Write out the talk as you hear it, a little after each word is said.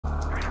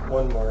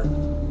One more.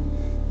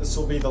 This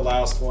will be the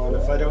last one.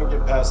 If I don't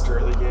get past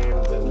early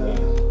game, then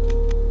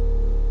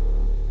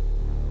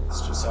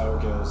it's just how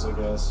it goes, I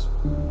guess.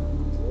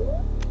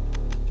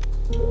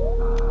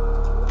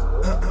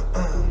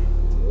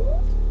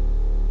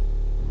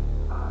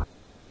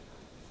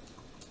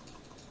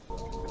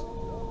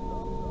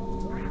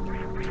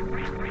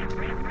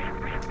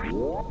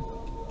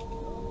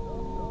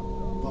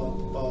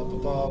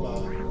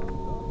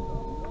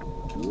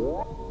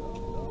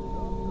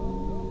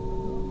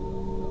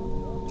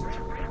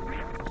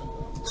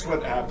 It's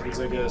what happens,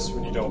 I guess,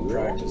 when you don't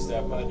practice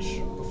that much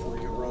before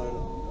you run.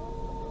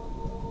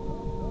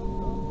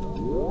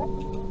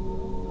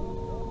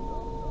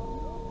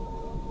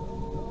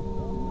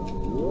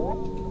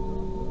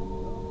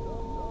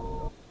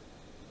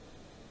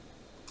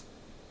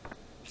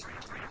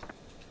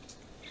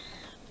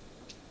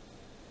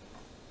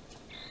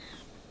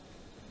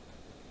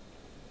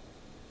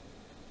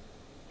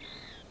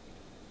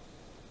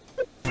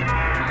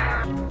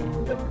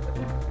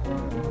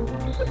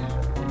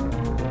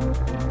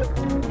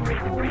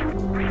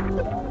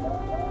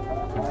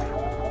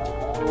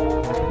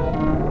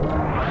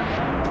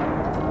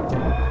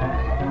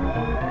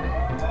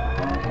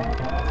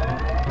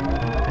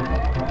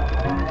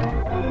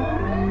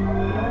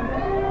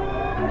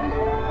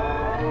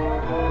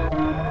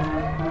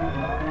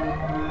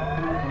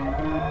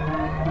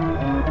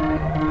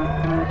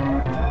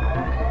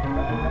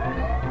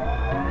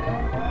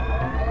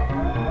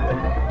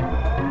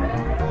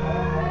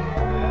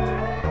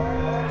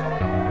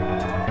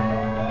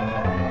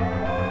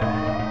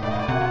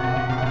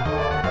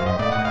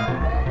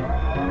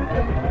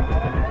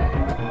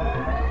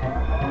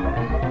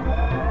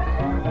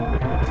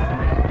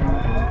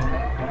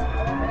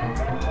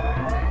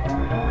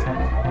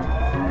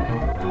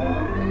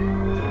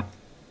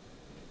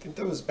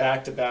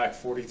 Back-to-back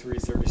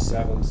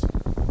 43-37s.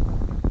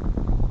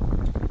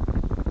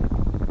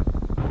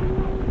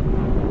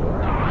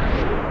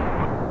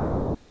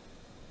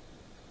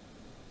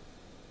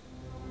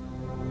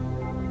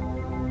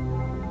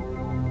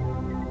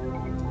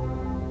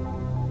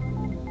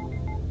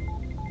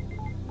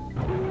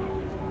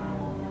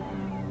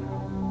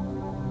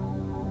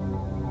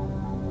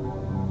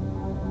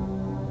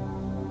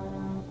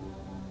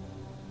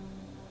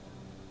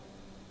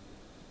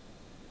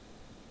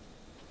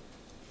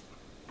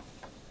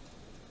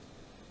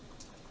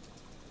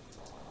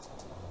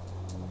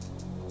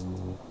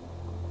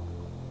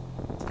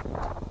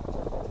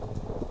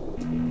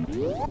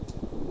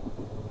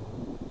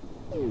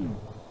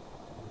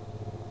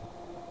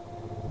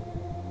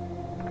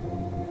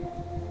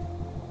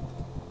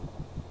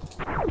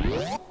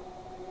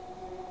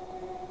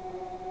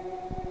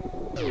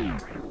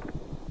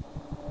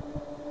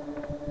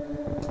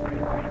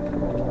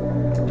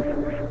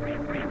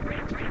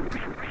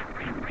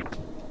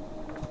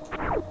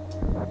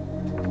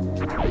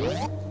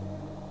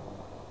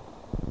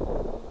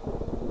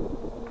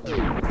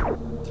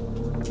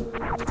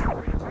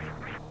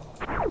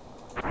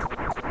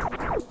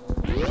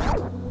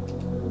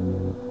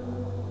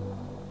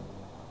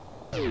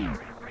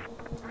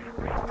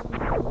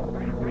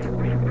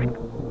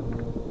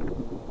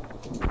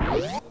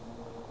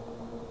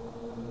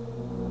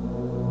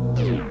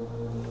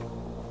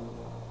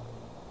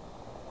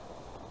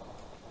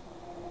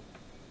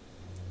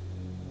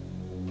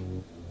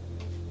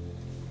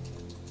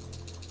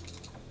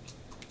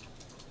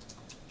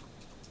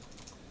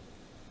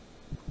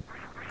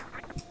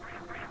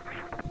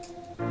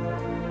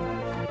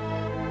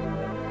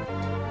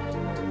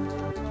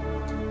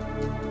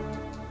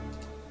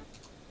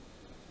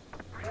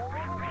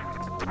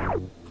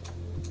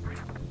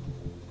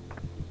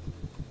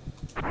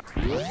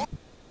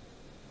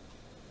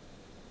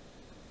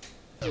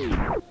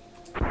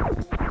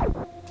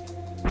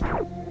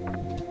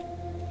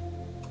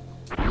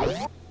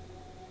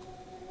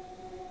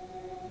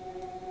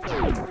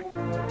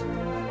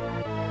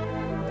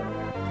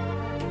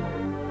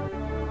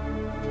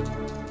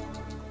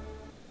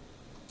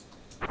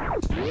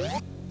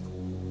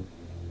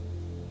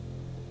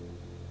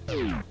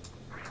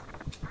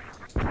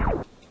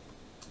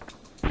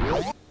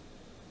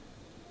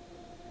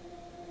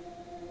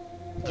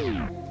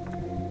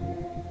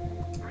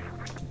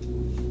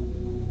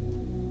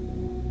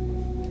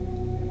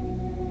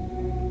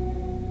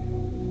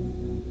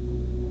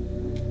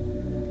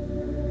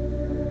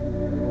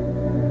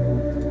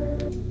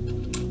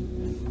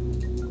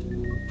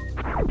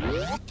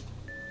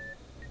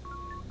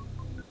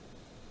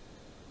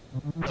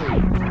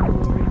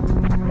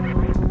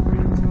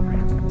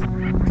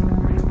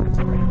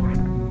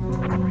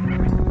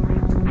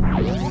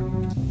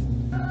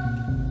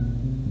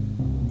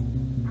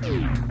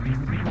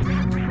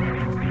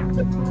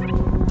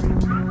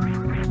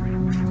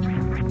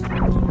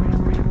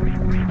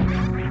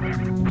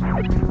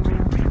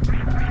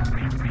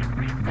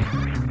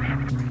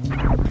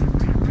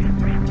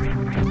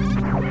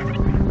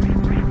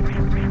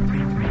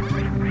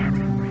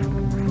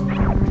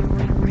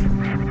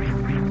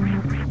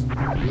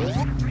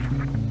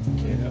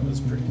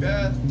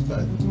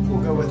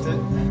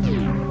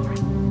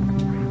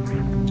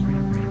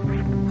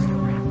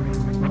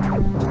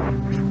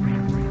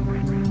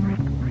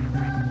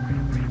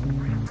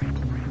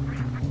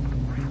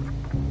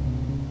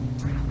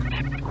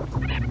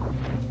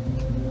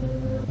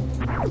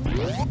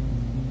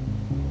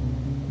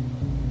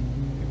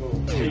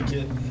 take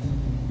it.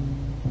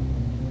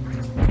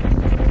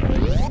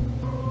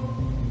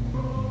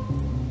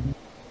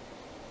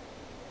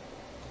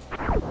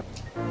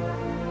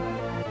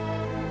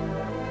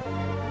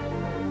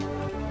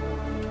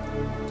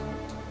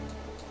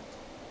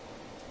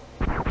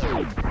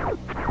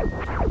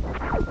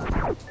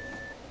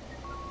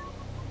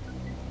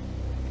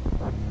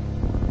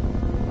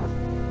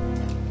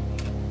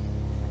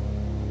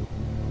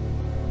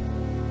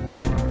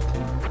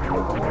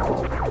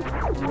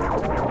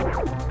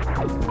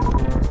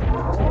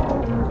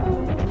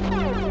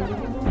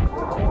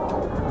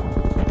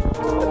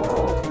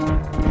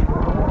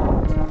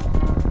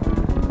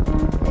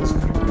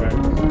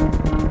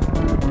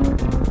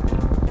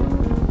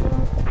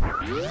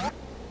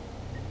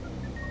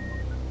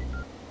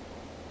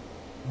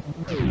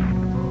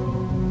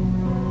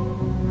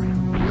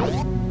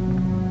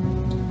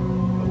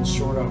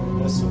 Short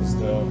on missiles,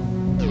 though.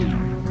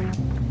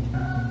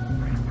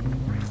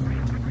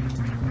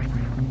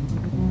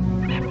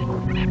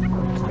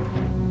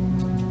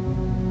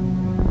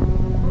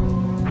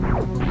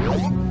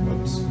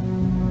 Oops.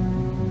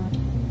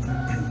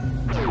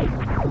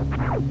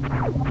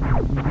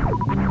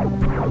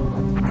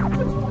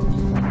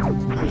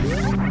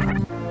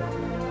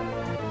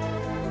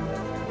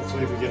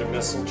 Hopefully we get a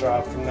missile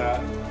drop from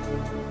that.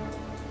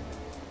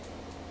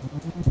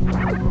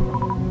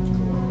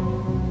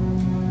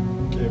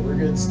 Okay, we're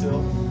good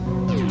still.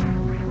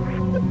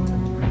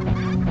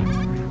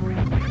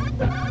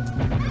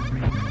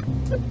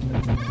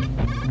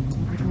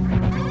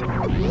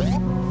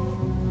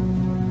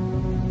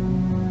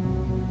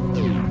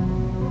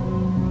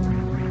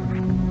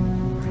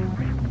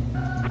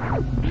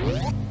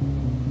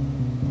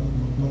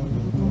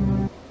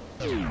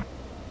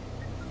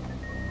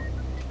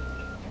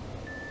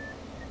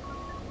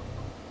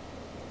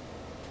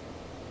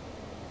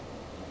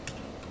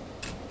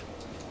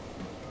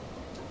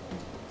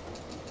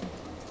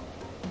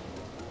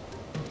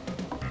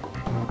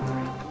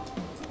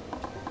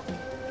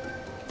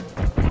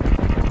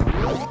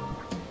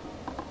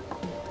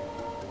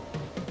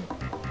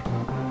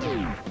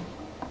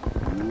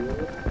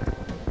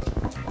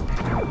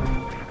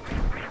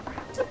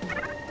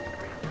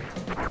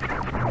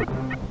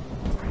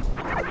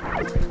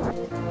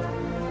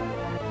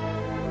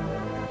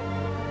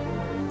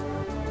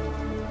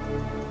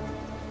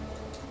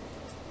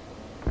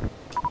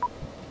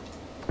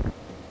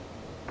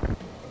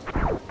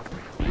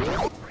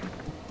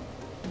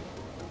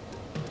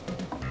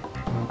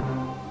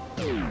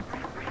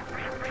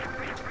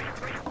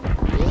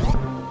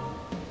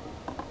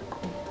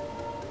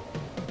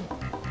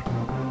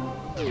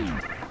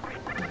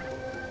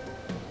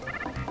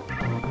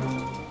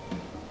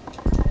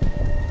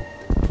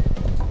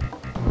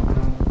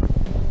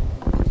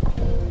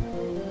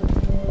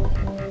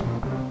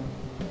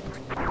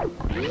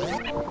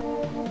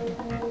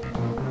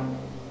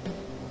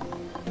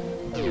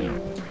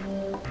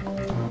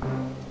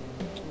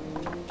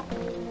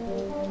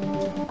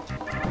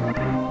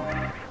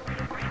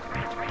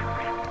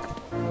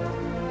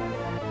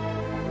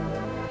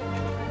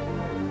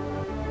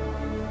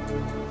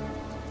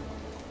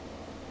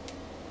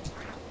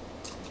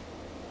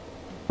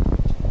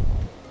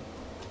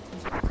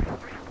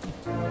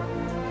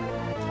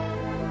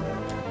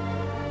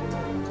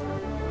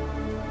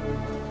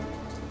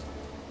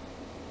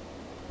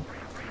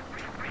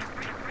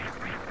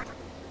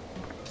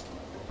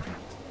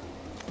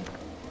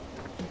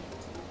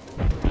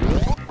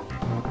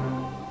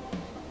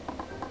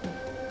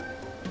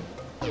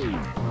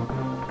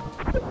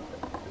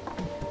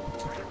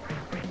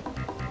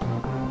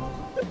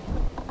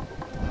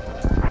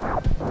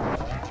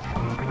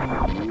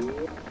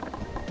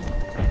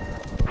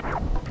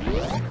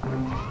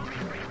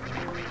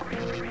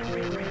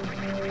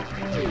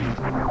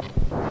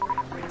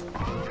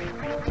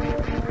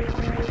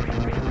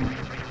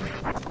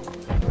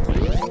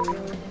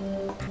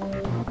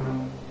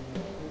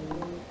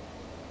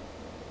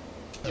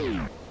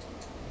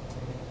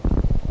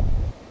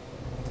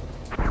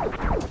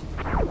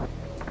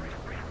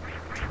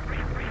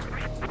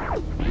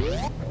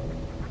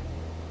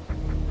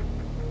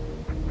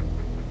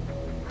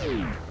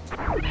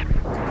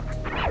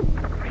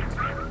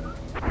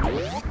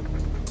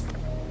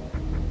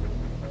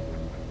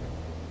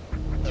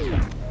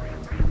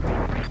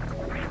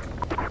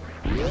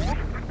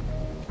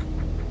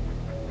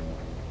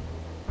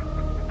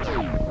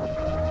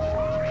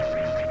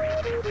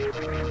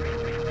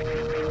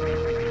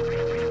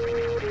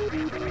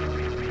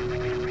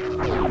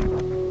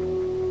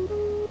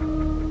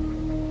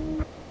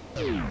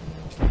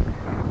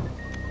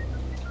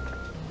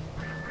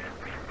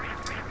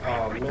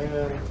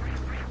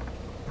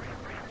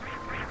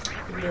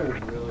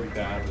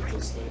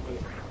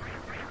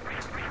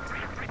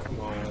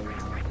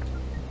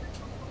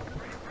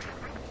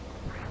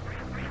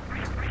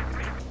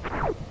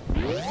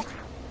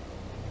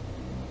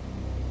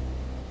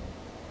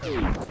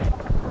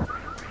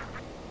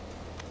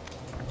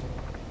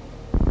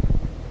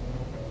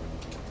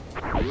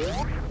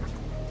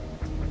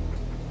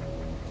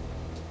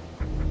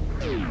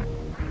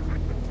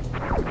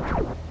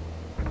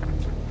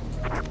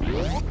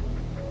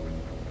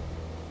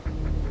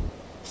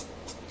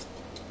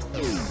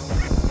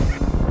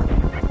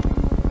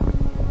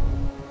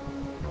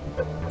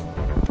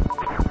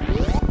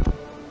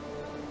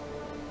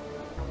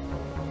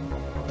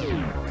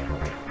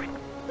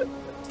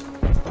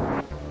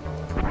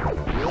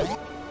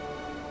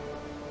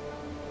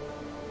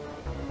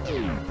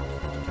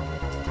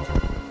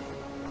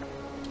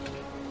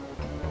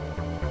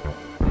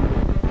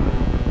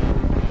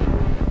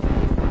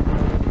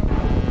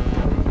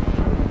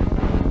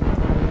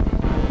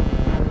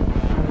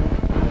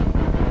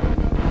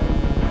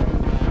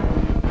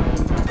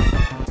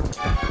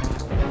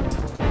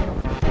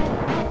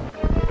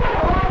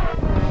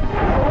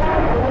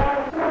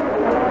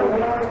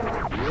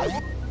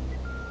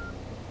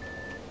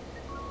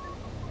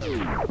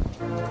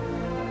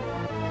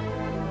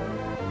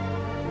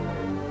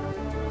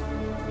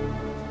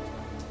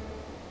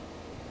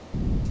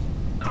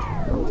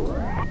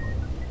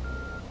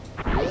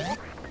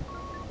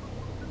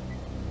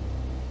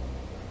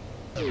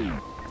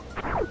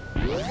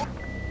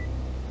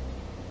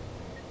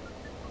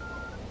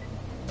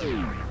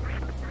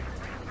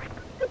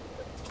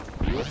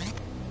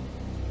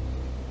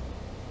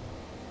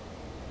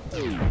 I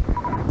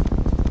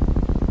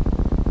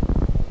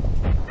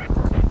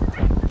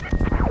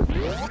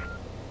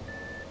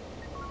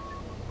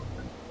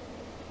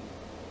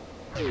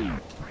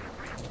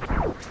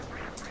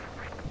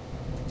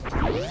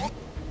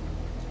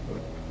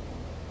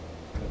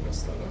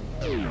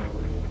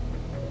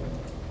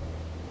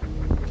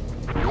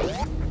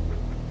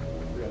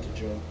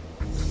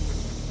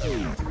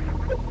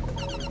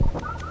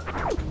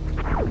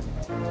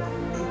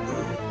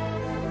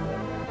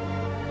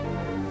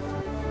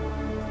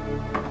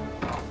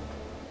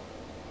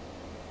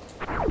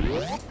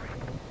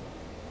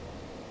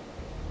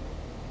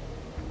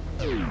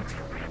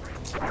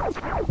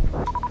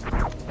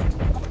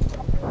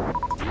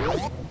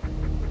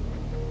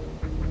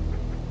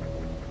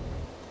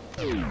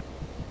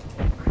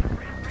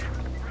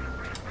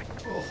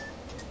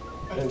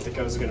didn't think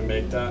I was going to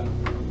make that.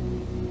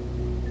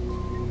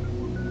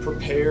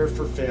 Prepare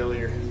for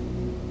failure.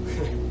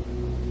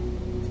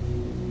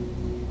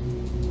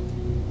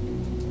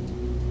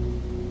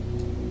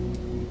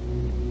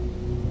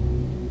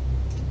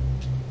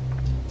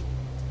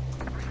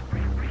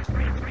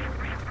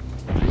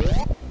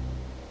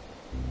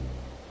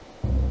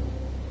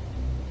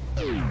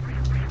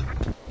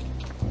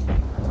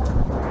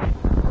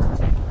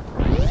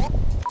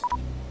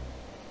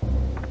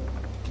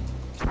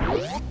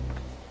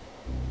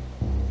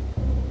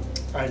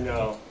 I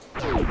know.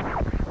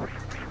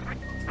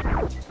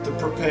 The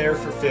prepare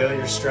for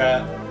failure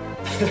strat.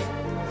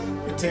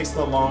 It takes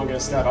the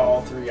longest out of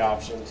all three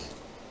options.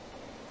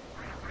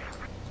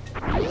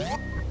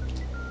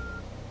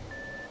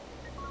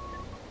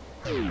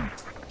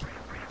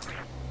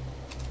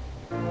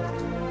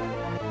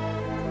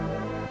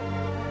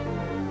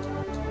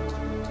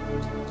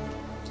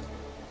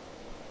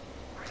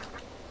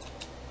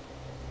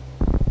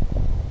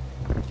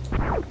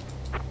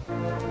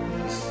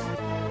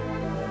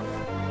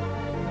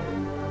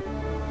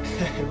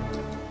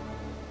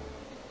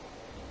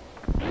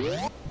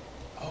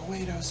 Oh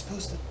wait, I was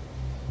supposed to...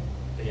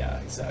 Yeah,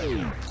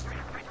 exactly.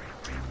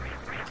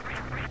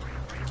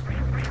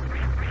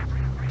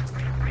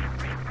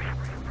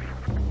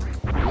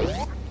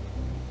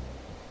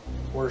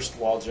 Worst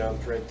wall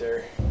jump right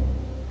there.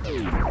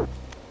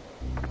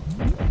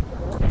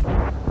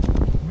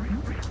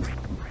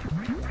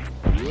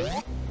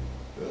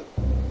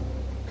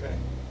 Okay.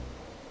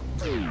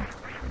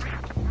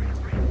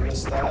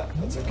 Missed that.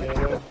 That's okay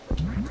though.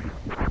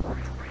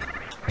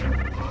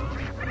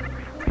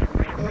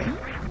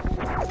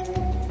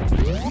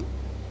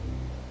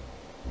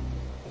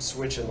 I'm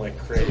switching like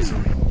crazy.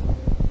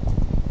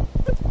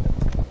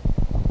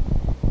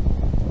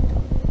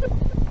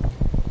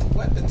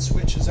 Weapon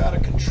switch is out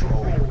of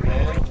control,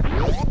 man.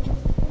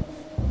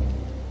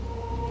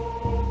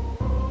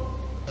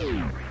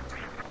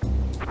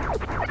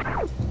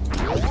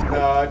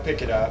 No, I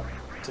pick it up,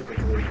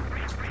 typically.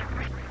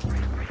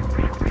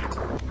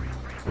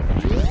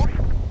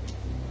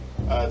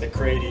 The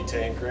Crady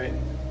tank, right?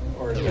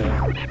 Or the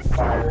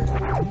fire.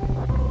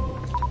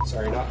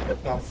 Sorry, not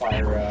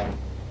fire,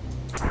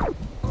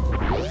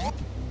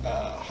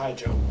 high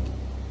jump.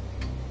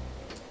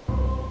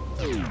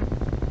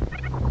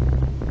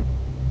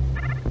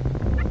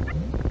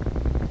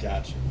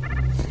 Gotcha.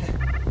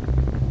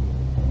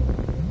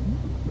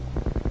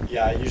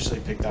 Yeah, I usually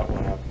pick that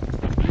one up.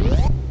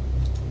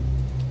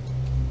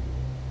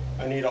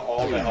 I need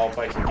all the help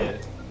I can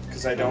get,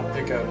 because I don't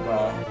pick up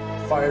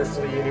Fire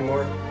Flea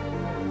anymore.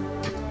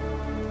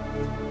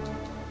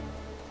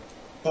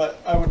 But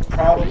I would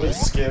probably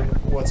skip,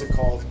 what's it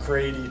called,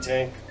 Crady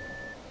tank,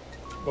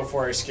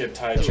 before I skipped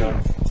high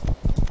jump.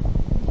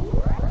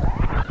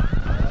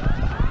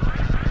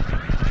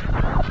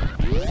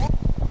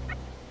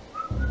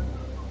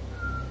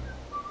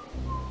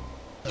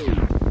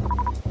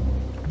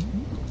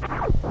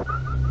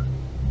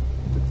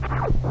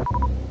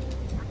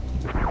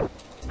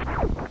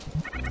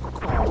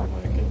 Oh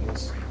my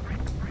goodness.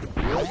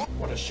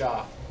 What a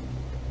shot.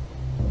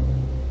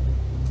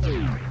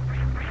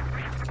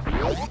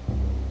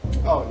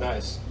 Oh,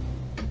 nice.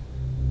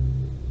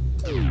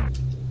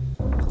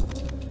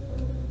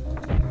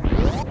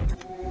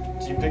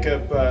 Do you pick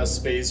up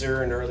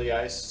Spazer and Early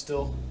Ice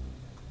still?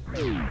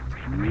 Ugh.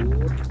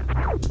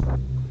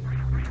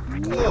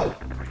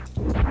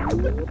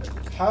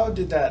 How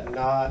did that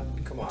not...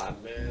 Come on,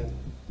 man.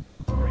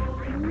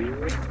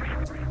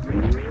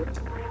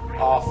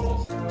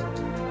 Awful.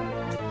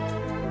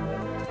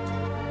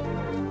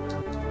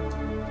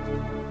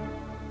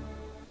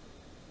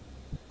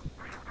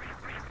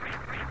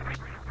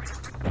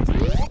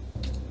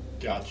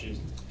 Got you.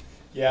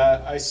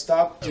 Yeah, I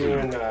stopped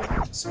doing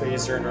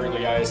Spazer and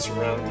Early Ice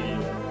around the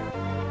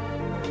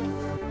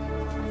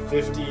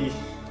 50,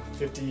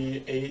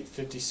 58,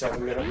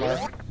 57 minute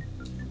mark.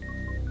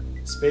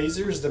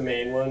 Spazer's the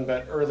main one,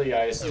 but Early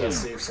Ice does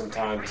save some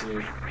time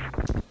too.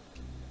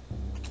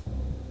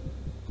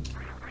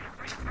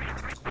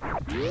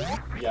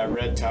 Yeah,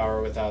 Red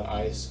Tower without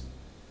ice.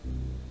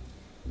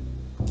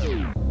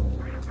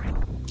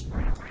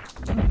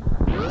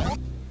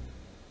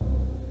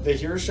 The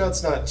hero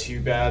shot's not too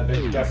bad, but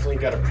you definitely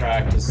got to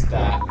practice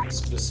that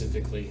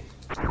specifically.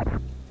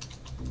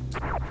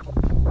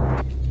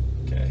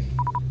 Okay.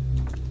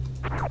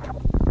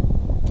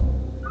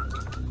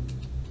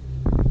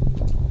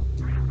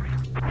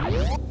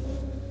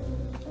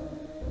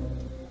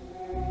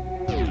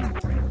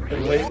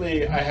 And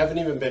lately, I haven't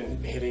even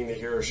been hitting the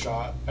hero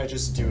shot. I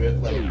just do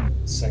it like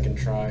second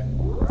try.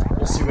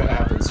 We'll see what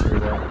happens here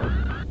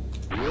though.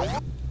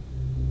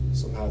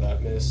 Somehow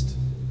that missed.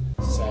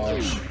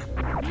 Sag.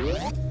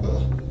 Ugh.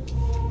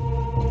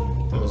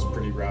 That was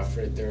pretty rough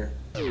right there.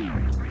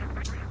 Come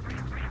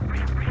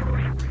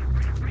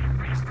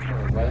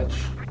on, ledge.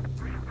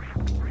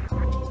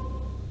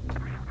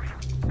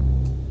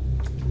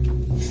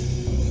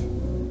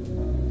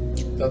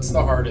 That's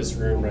the hardest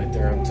room right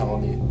there, I'm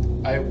telling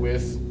you. I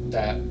whiff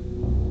that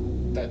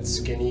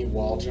skinny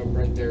wall jump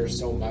right there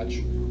so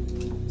much.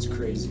 It's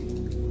crazy.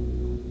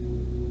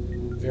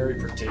 Very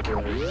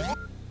particular.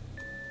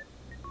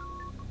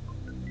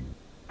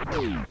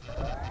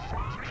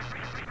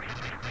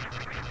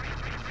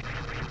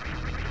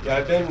 Yeah,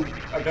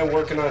 I've been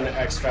working on an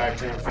X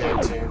Factor in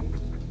Phantoon.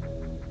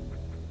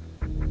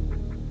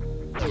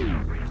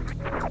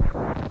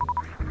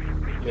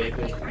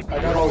 Lately. I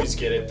don't always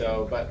get it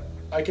though, but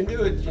I can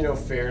do it, you know,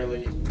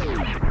 fairly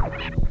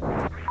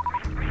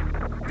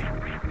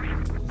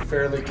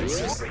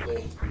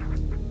consistently.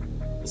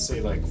 Let's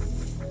say like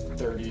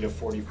 30 to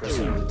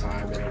 40% of the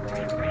time in a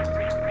run.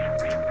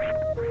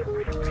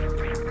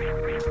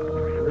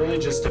 It really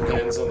just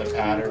depends on the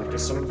pattern,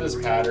 because some of his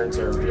patterns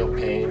are a real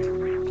pain,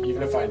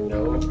 even if I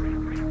know.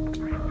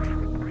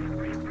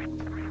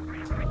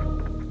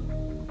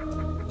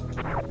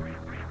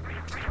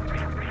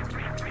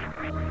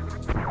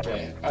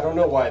 Okay, I don't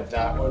know why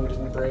that one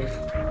didn't break.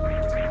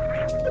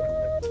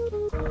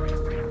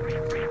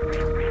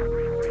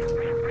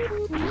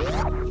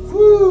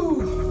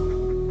 Woo!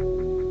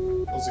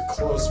 That was a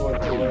close one,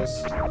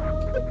 boys.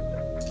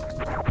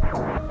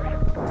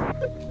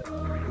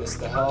 Missed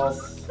the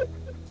health.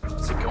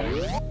 It's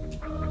okay.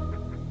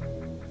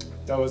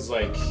 That was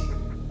like...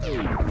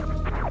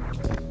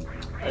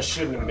 I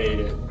shouldn't have made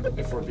it,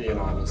 if we're being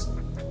honest.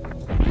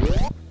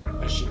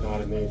 I should not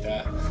have made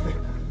that.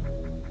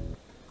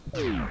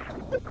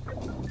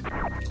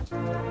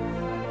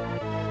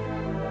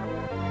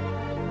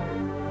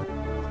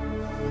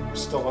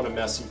 Still on a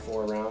messy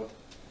 4 round.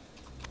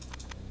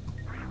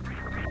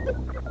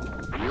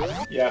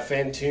 Yeah,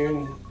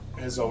 Phantoon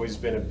has always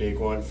been a big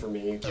one for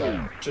me,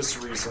 but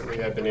just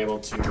recently I've been able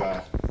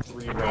to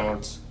 3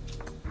 rounds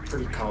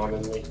pretty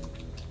commonly.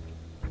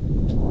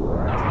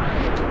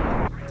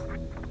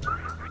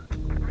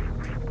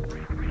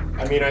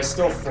 I mean, I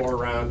still 4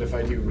 round if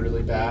I do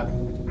really bad,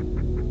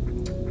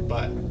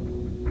 but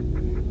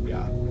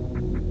yeah.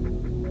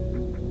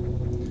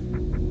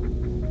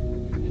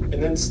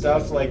 And then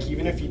stuff like,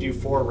 even if you do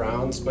 4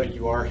 rounds, but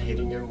you are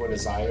hitting him when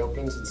his eye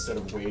opens instead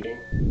of waiting,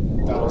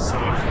 that'll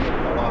save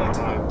a lot of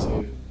time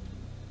too.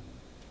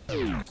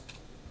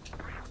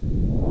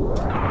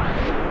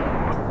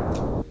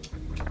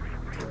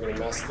 We're gonna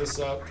mess this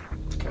up.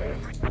 Okay.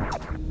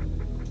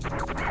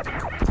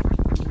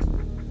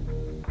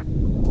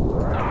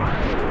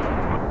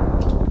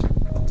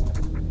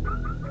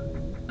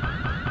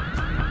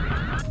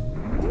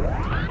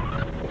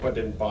 Hope I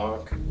didn't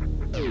bonk.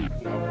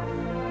 No.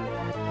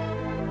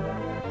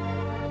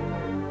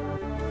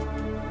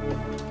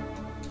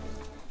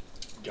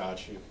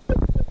 Got you.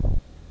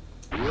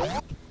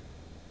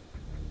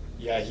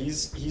 Yeah,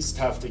 he's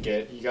tough to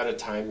get. You gotta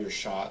time your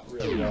shot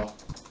really well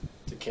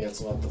to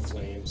cancel out the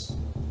flames.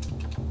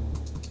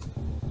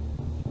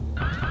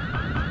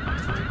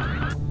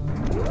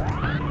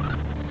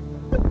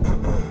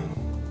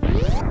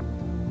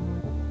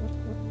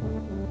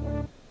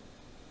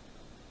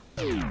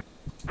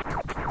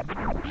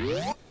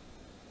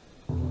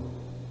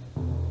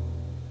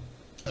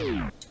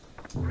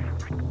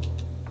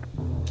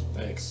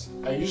 Thanks.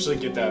 I usually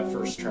get that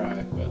first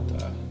try, but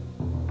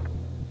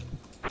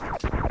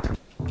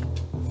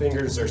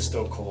fingers are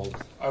still cold.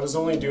 I was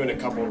only doing a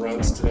couple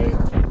runs today.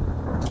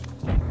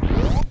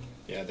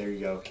 Yeah, there you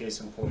go.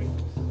 Case in point.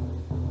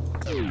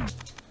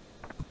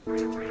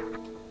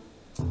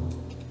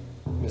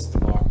 Missed the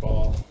mock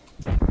ball.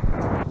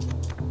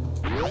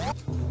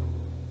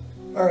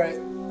 Alright.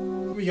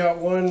 We got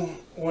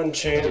one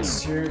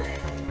chance here.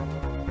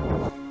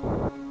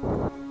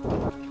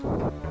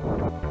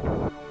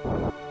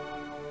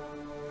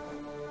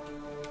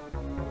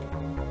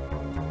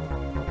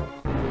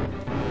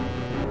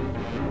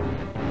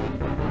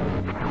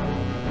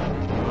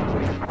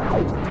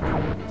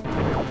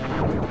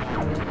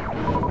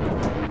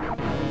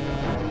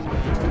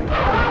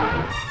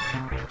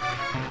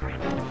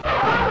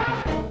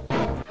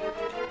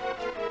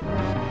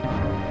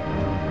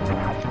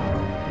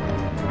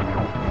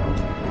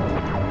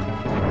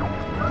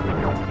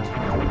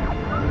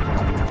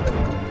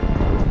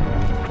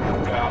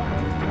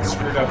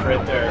 Up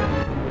right there.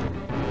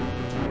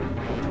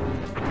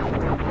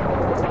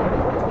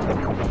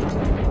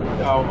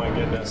 Oh my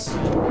goodness.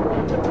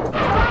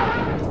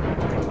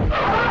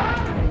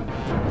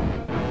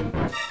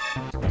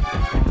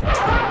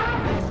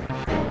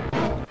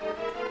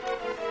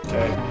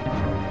 Okay.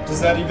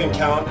 Does that even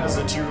count as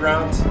a 2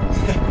 round?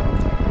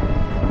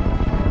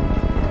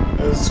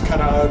 It was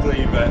kind of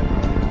ugly, but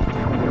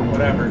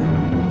whatever.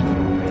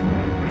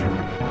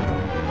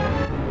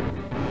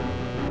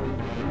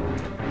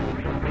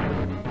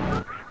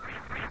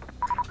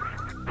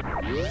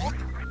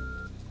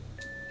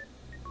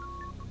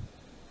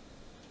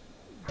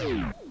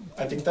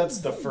 I think that's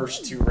the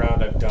first 2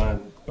 round I've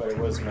done, but it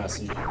was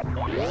messy.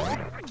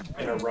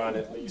 In a run,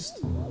 at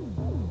least.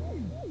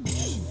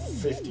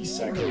 50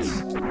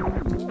 seconds.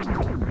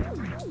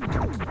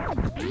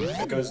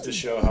 It goes to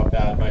show how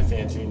bad my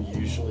Phantoon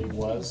usually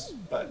was,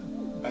 but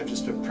I've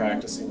just been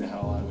practicing the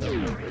hell out of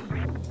it lately.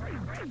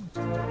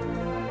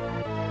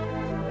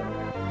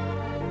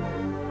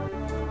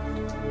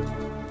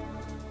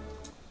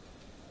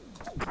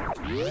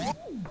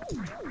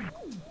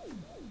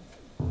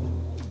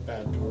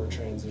 Bad door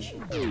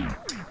transition.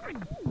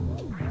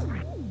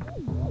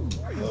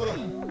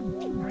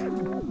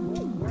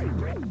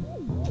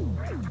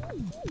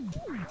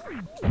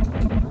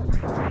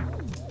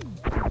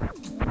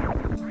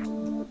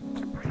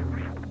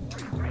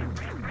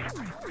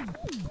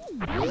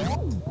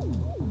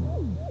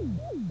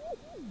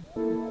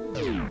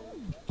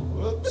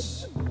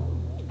 Whoops.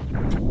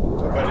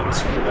 Hope I didn't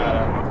screw that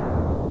up.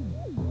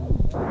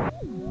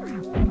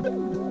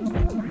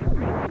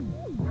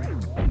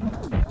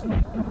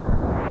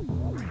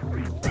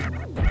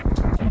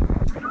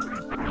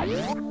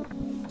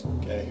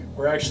 Okay,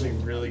 we're actually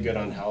really good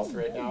on health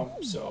right now,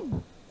 so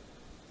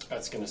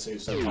that's gonna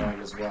save some time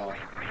as well.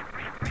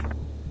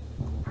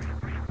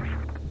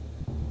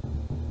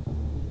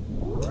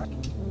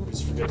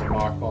 Always forget the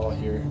mock ball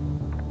here.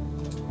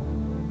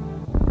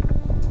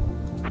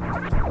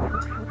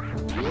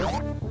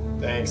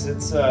 Thanks.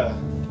 It's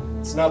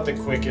not the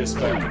quickest,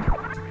 but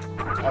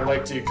I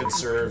like to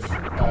conserve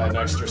an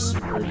extra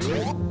super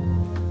too.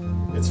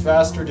 It's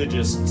faster to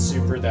just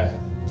super the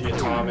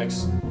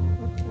atomics,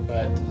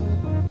 but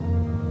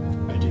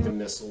I do the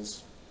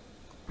missiles.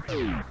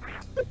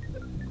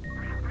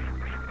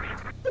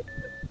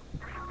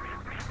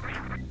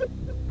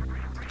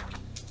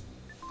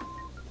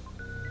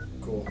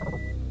 Cool.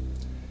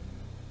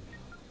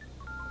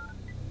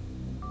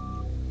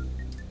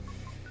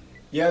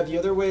 Yeah, the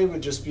other way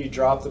would just be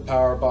drop the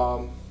power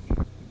bomb,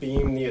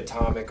 beam the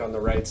atomic on the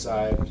right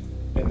side,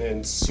 and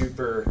then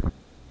super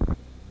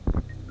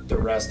the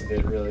rest of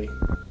it, really.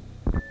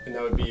 And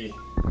that would be,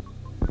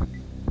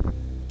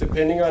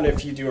 depending on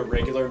if you do a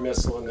regular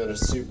missile and then a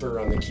super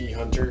on the key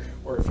hunter,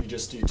 or if you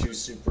just do 2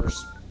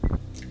 supers,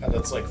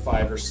 that's like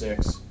 5 or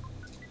 6.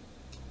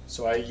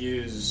 So I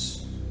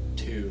use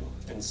 2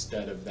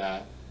 instead of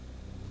that.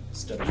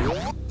 Instead of,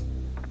 I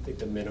think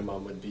the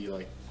minimum would be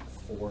like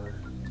 4.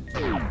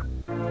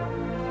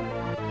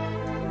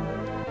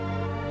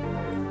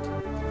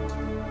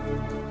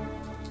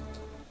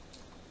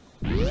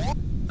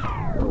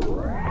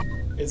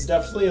 It's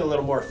definitely a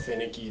little more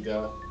finicky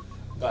though,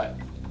 but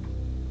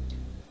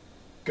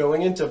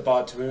going into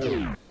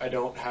Phantoon, I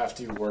don't have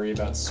to worry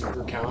about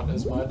super count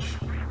as much.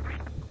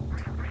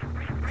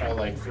 If I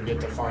like forget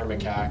to farm a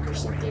cac or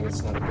something,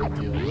 it's not a big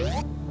deal.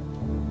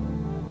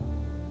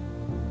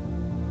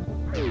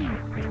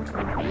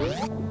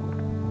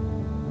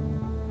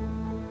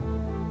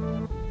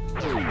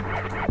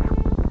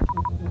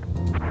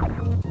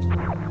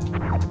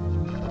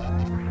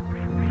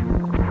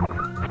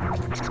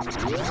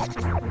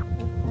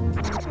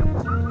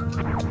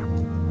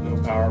 No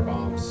power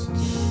bombs.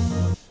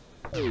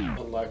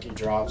 Unlucky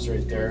drops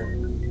right there.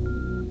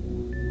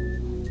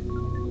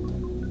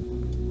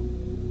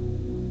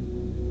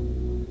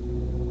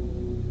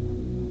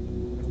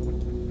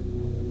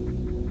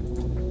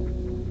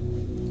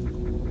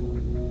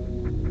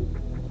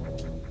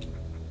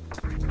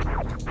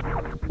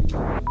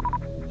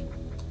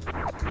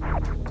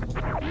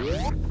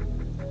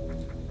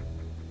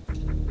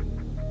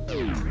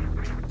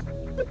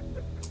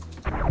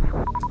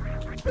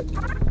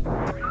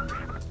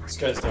 These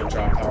guys don't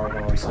drop power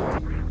bombs, so.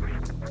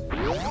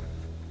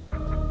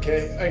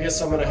 Okay, I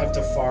guess I'm gonna have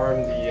to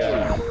farm the,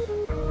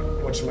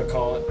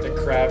 whatchamacallit, the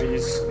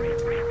crabbies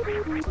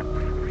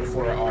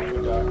before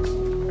Aqueduct.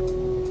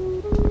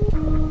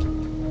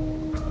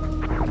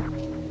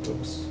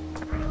 Oops.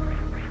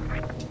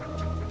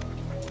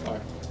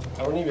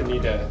 I don't even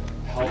need a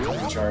health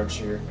recharge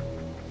here.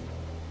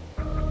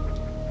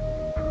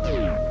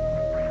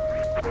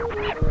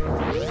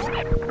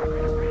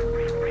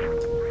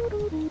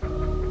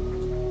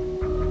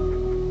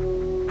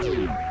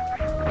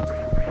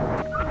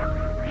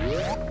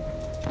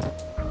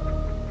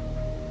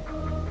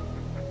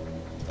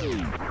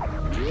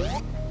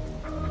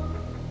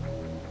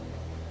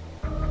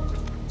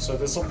 So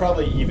this will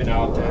probably even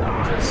out then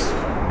because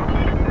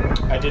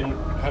I didn't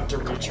have to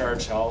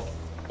recharge health,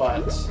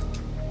 but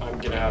I'm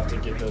gonna have to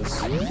get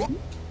those,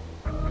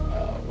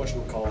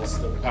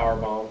 whatchamacallit, the power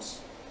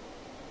bombs.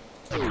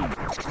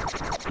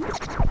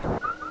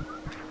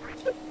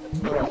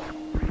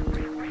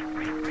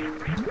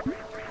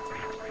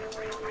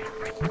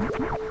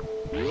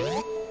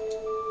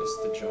 Missed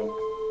the jump.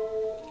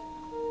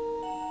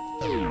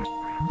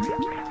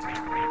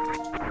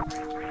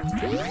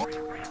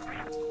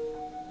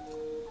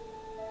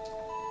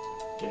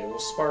 Okay, we'll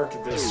spark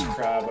this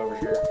crab over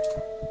here.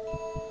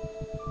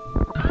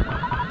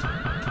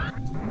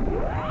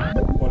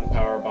 One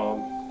power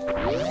bomb.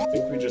 I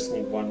think we just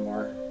need one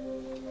more.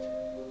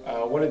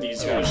 One of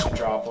these guys should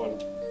drop one.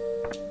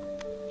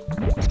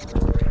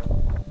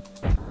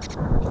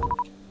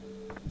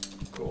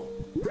 Cool.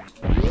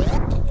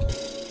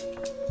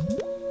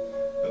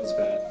 That was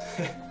bad.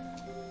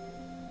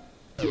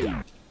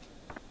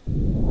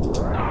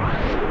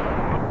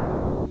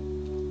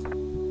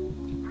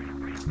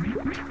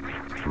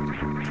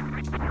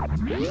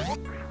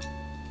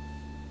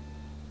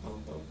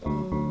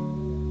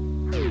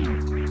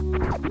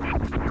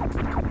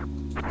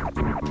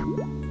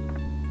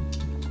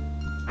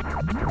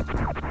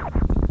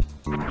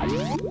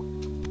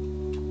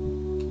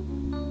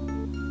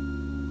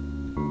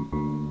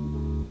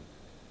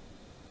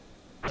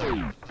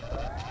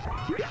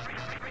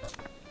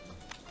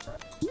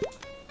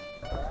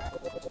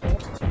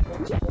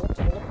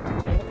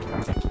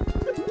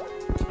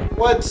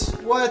 What?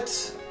 What?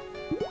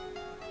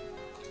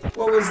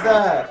 What was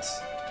that?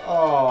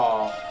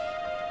 Oh.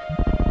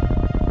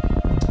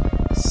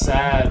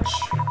 Sag.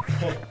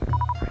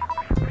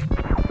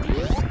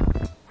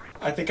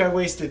 I think I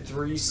wasted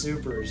 3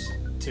 supers,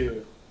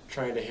 too,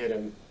 trying to hit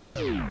him.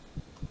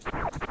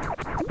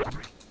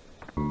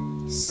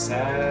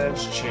 Sag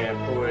champ,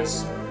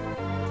 boys.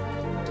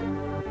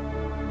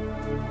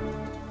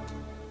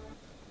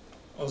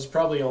 I was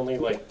probably only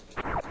like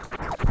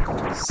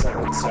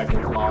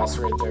 7-second loss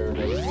right there,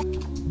 but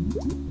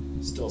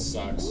still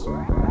sucks.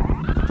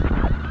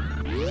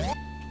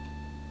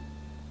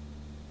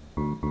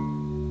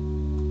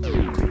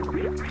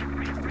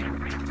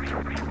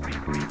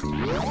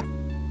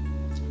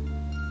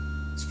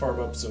 Let's farm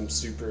up some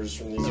supers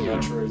from these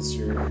Metroids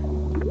here.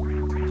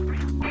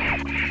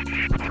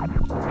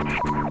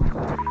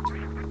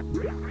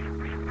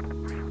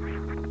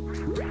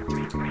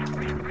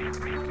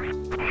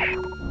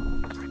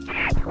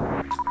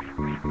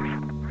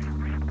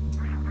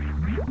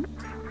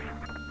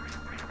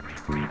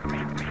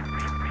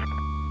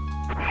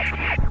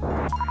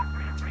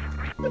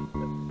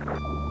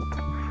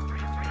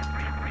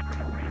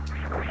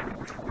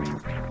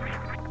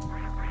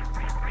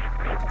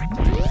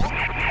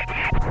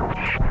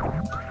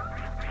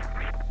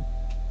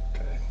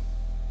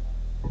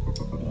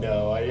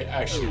 No, I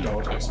actually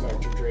don't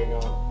X-Factor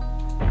Dragon.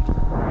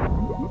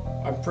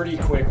 I'm pretty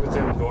quick with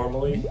him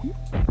normally,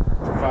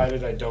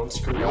 provided I don't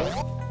screw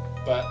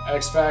up. But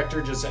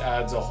X-Factor just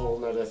adds a whole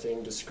nother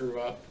thing to screw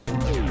up.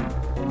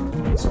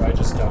 So I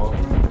just don't.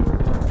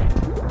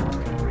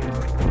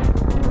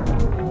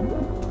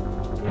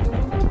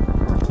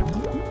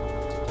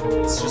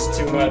 It's just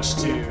too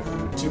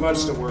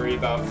much to worry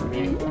about for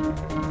me.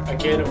 I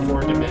can't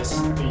afford to miss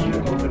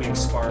the opening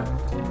spark.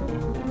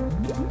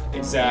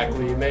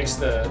 Exactly, it makes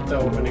the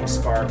opening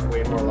spark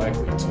way more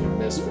likely to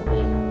miss for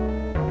me.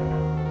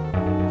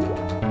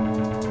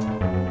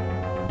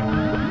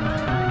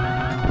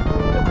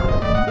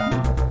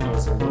 That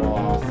was a little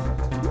off.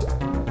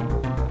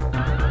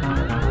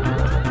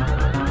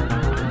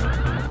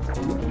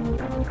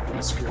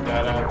 I screwed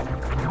that up.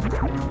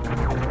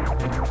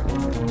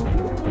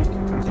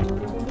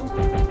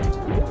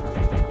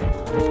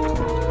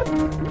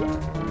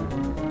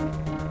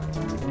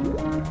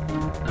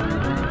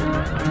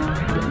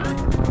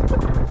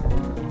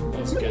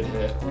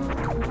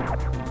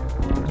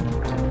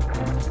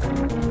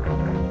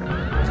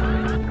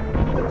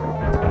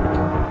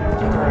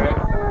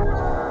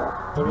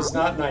 It's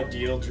not an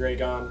ideal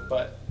Dragon,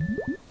 but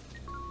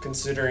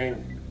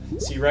considering,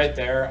 see right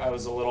there, I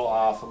was a little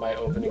off on my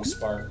opening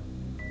spark,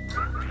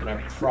 and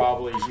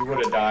he would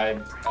have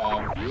died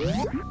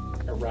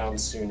a round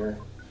sooner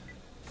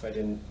if I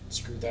didn't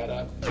screw that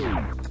up.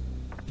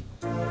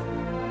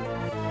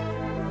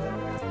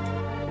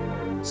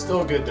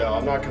 Still good though,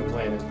 I'm not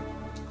complaining.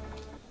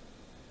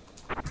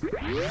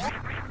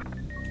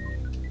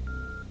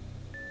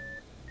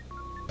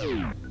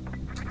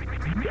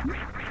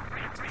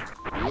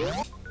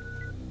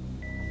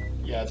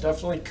 Yeah, it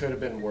definitely could have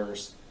been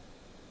worse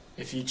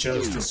if he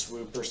chose to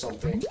swoop or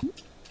something.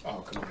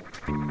 Oh, come on.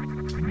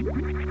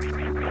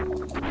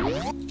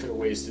 Could have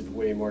wasted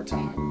way more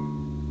time.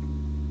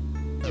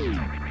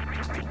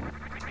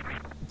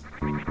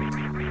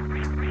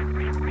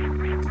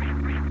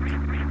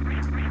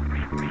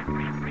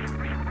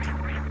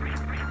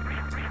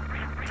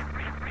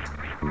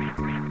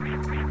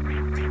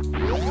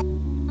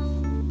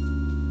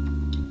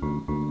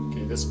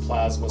 Okay, this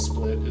plasma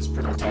split is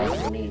pretty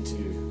tough for me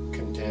to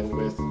contend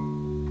with.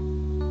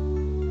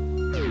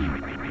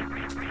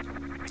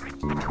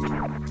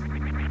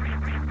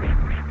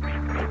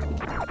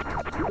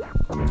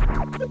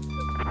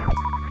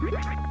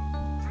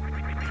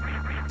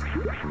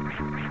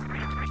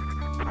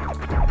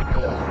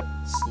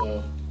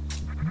 Slow.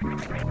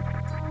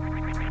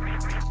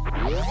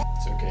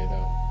 It's okay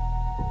though.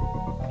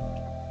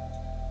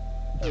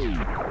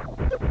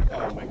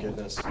 Oh my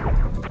goodness.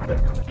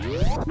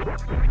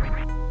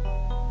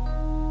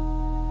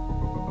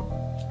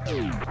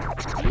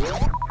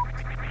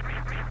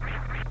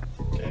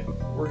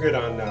 good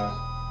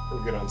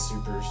on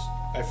supers.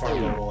 I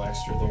farmed a little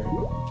extra there.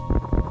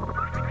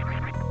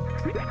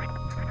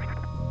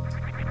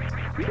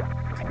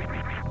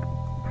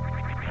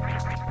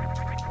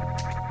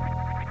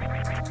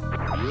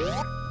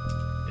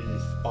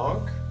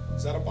 Bonk?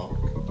 Is that a bonk?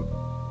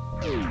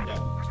 Yeah.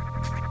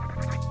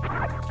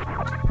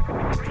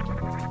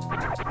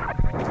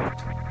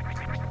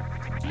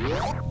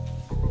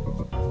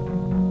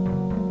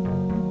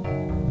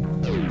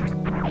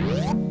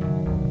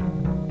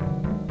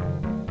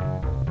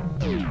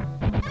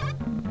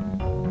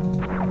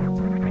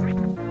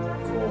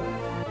 Cool.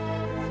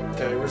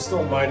 Okay, we're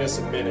still minus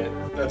a minute.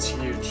 That's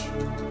huge.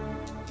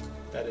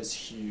 That is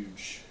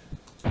huge.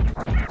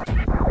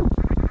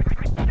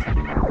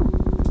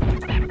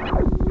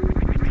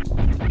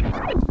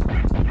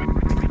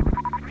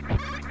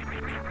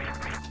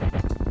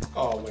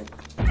 Oh my.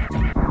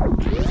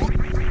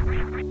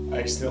 I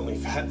accidentally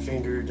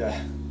fat-fingered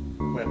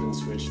weapon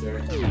switch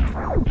there.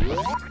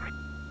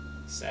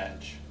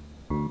 Sag.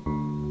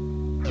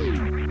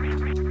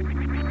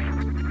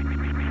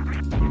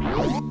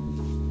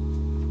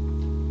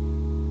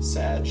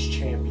 Sag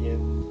champion.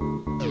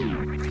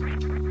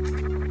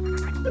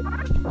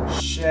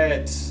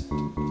 Shit.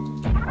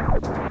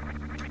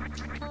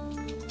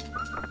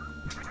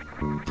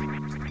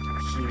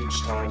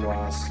 Huge time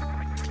loss.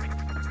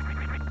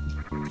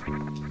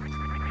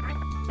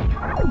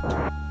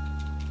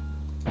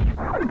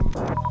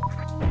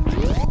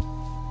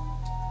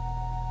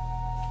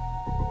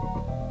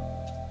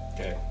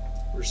 Okay,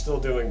 we're still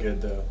doing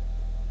good though.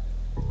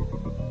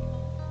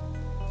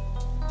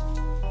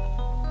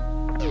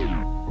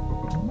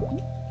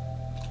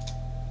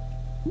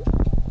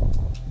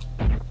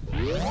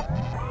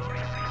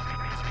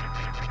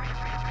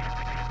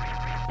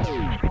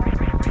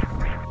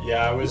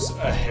 Yeah, I was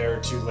a hair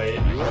too late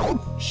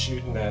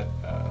shooting that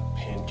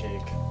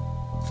pancake.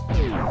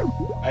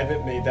 I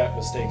haven't made that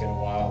mistake in a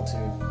while,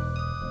 too.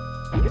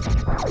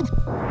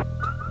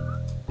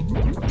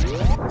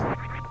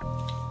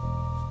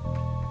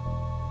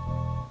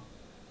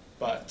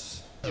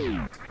 But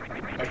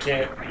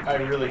I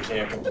really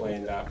can't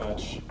complain that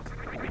much.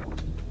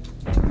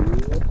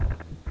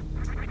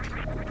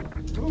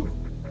 Ooh.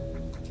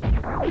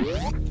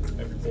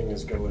 Everything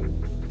is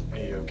going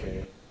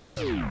A-okay.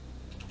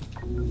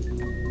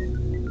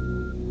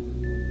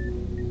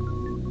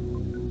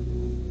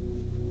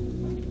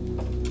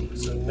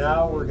 So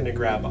now we're going to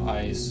grab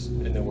ice,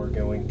 and then we're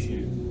going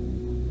to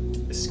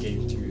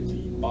escape through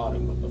the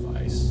bottom of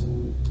ice.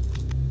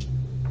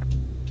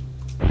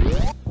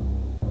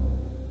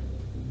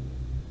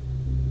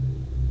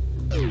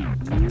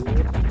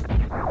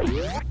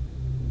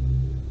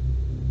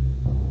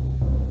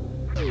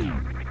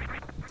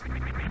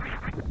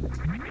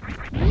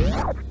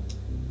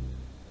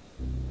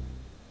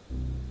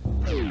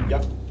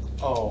 Yep.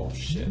 Oh,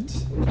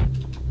 shit.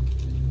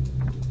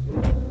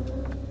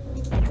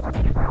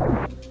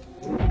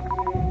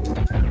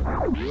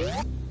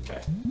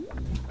 Okay.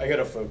 I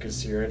gotta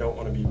focus here. I don't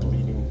want to be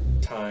bleeding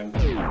time.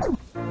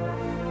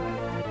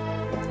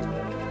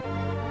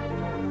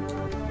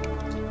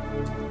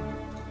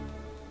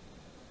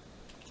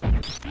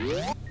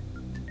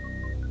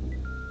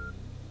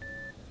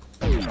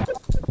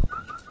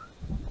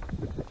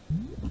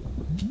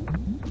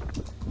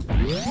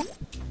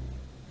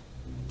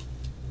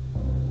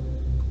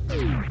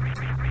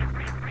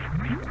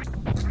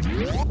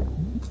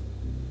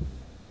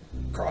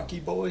 Crocky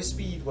Boy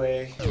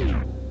Speedway.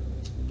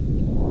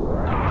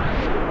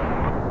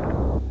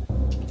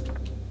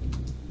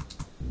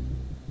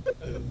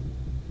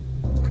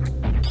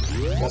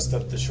 Messed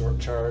up the short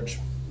charge.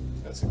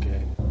 That's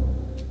okay.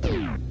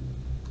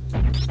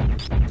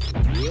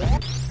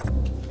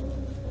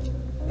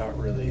 Not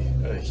really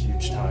a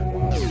huge time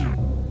loss.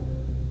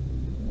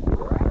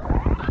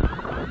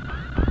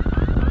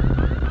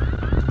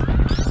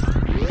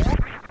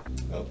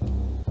 Oh.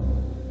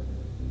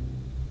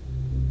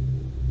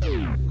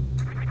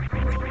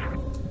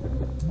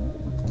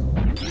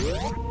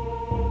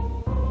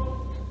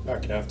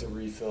 Not gonna have to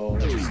refill,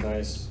 which is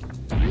nice.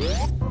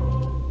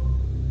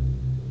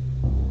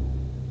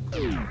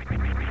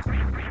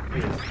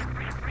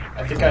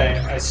 I think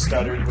I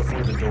stuttered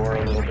before the door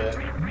a little bit.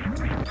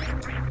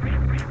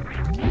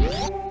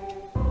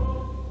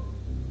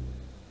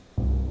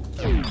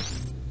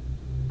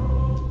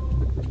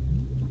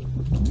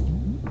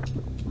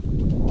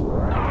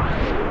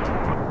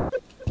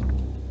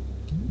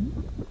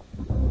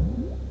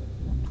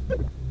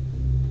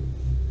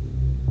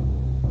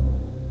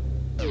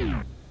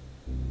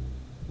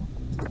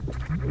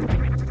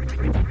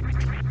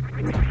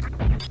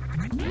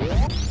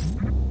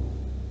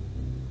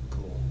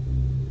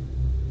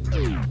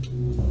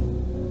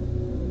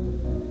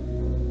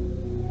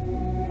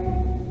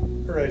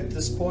 Alright, at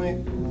this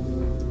point,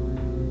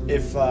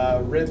 if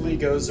Ridley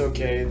goes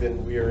okay,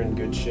 then we are in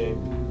good shape.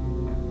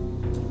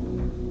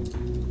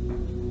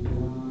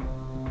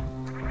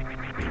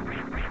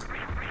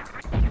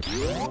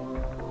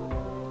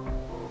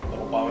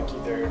 Little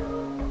bonky there.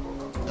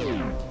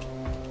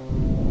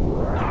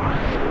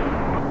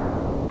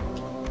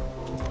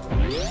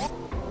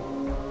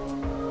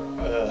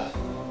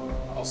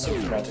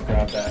 forgot to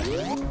grab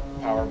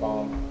that power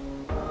bomb.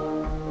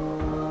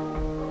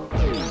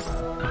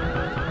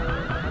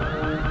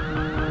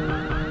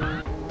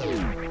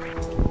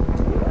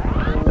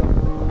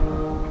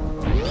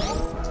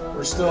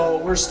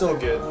 We're still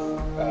good.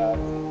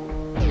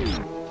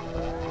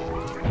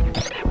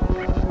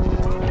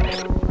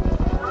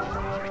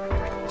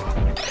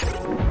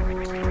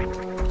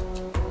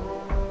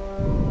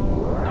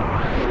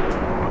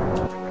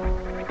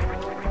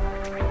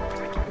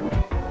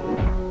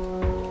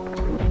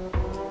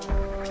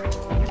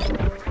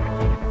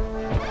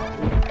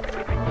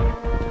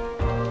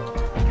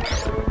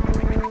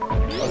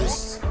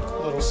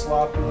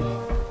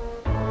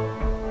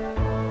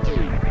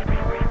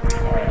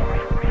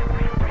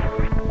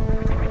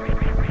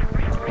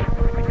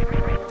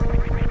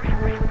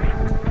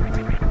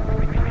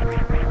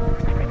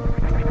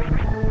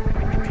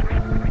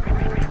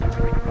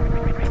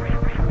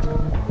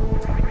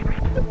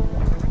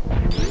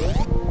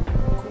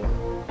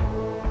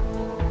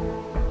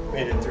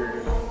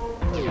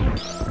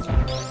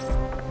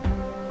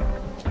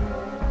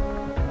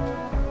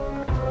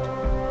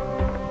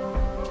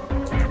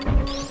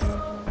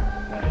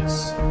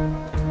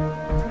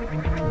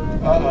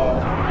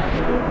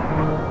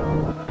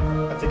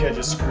 I think I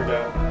just screwed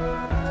up.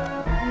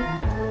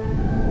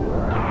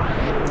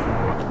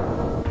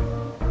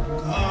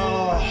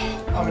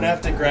 I'm gonna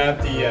have to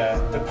grab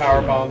the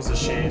power bombs of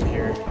shame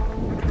here.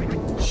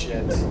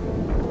 Shit.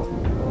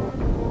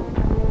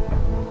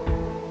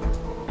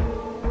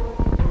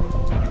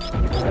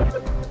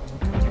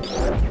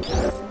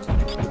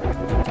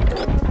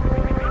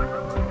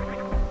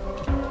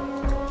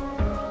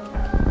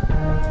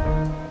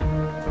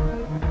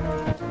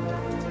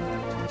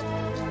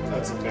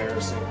 That's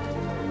embarrassing.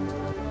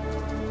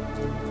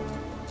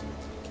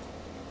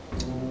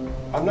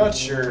 I'm not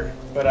sure,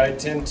 but I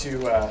tend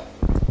to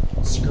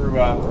screw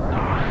up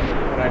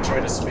when I try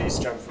to space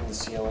jump from the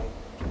ceiling.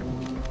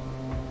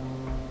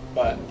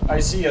 But I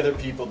see other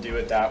people do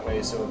it that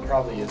way, so it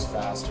probably is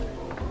faster.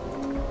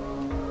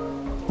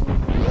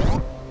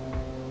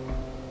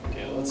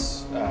 Okay,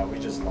 let's, we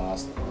just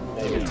lost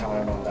negative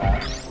time on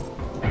that.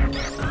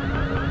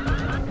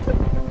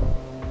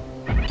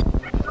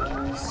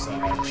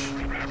 Savage.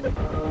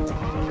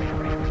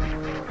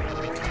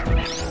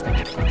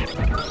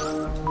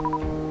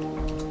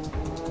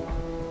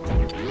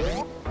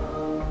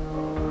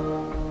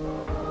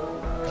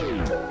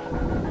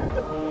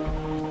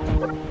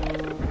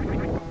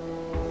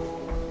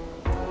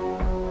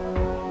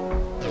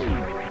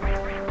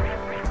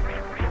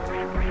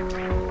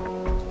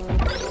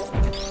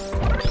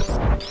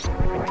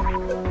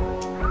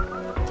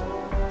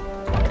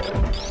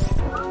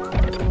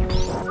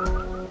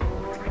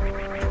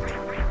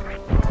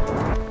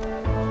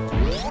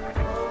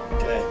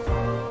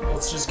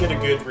 Get a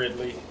good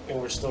Ridley, and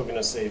we're still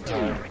gonna save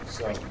time,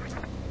 so.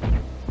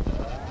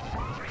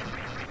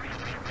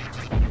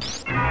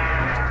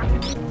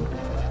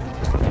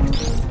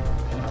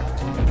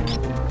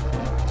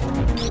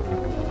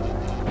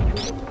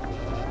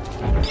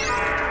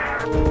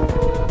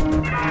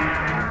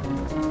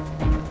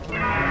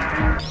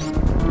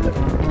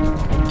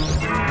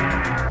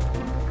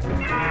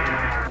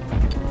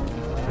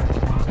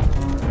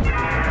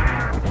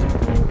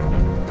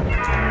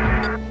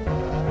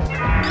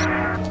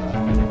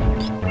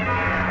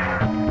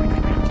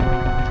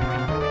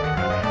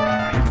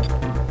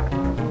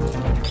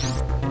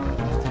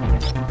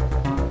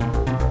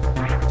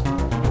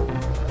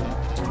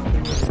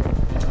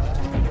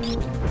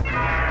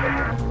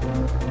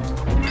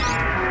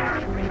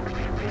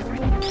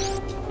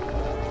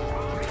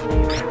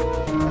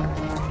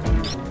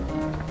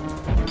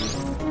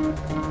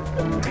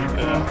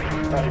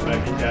 Thought he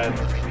might be dead.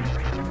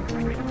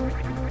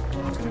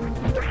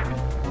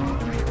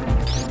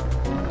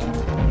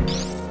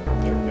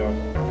 There we go.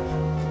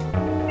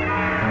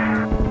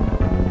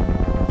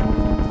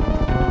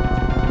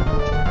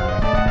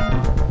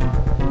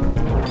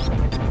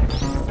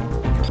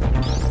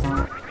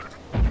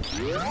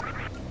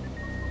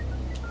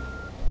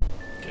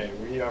 Okay,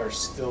 we are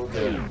still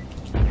good.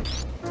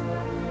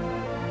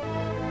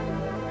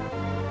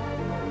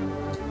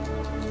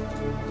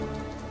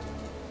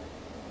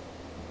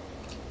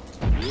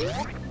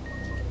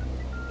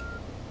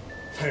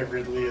 My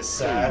Ridley is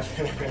sad.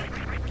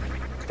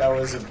 that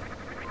was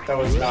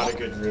not a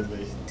good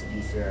Ridley, to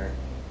be fair.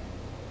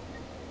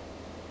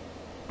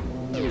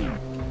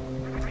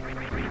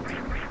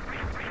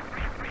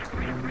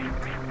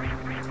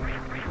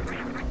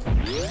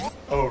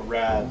 Oh,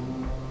 rad.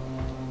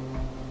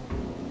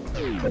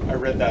 I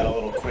read that a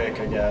little quick,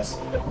 I guess.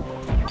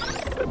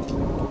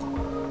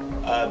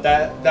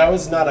 That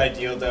was not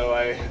ideal, though.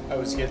 I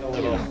was getting a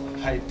little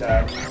hyped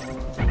up.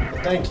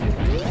 Thank you.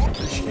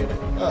 Appreciate it.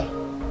 Oh.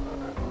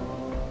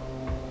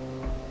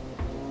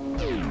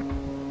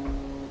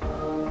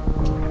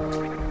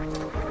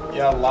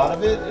 Yeah, a lot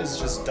of it is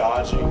just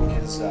dodging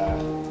his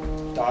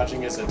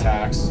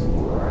attacks.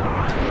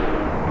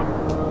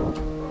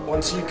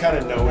 Once you kind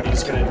of know what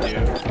he's gonna do,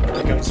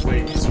 it becomes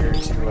way easier to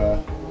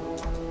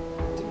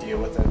deal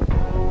with it.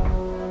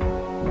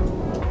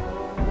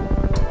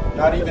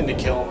 Not even to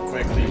kill him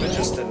quickly, but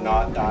just to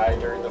not die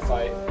during the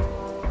fight.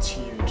 It's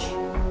huge.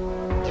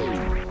 Okay,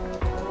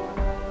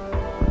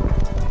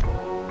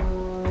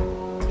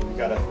 we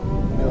got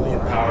 1,000,000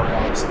 power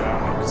bombs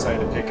now because I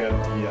had to pick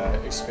up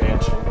the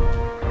expansion.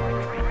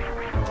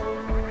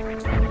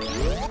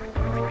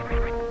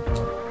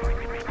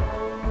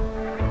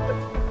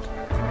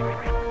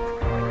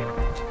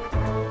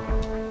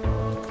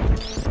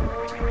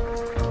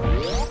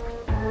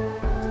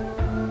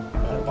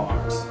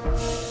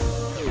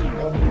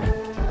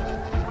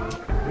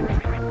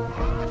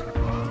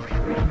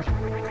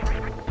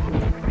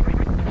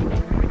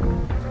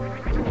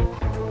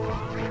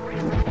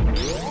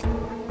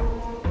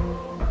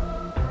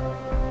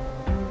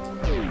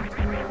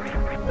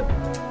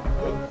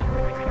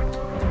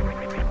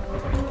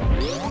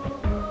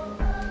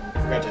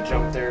 Forgot to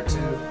jump there too.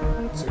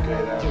 It's okay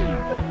though.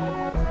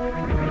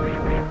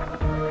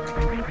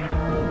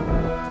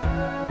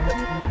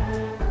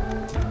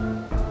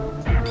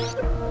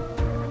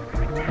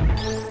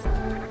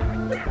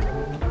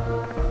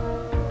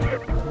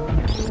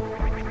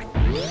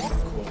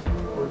 Cool.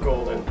 We're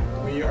golden.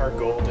 We are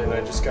golden.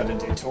 I just got to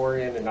do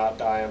Torian and not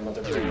die on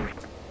Mother Brain,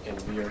 and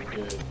we are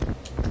good.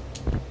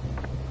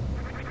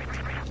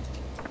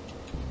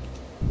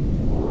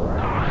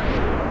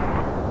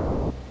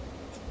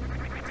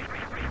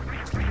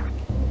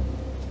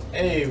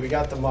 Hey, we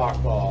got the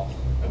mock ball.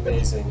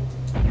 Amazing.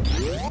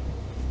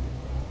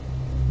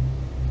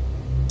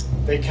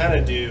 They kind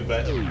of do,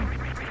 but I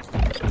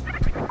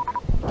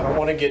don't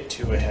want to get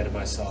too ahead of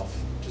myself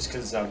just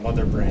because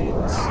Mother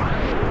Brains.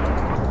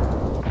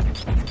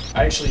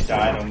 I actually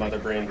died on Mother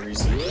Brain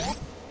recently,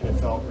 and it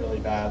felt really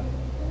bad.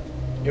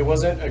 It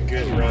wasn't a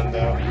good run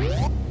though,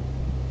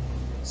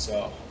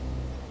 so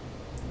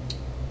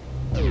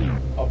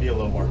I'll be a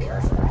little more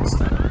careful this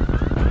time.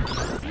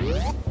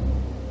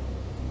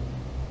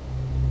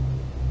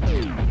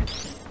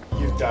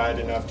 You've died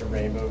enough to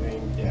rainbow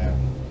beam, yeah.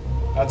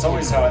 That's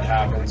always how it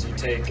happens. You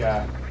take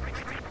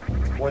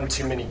one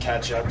too many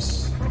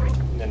catch-ups,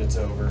 and then it's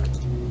over.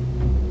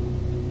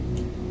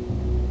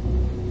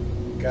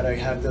 Gotta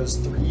have those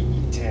 3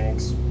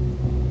 E-tanks.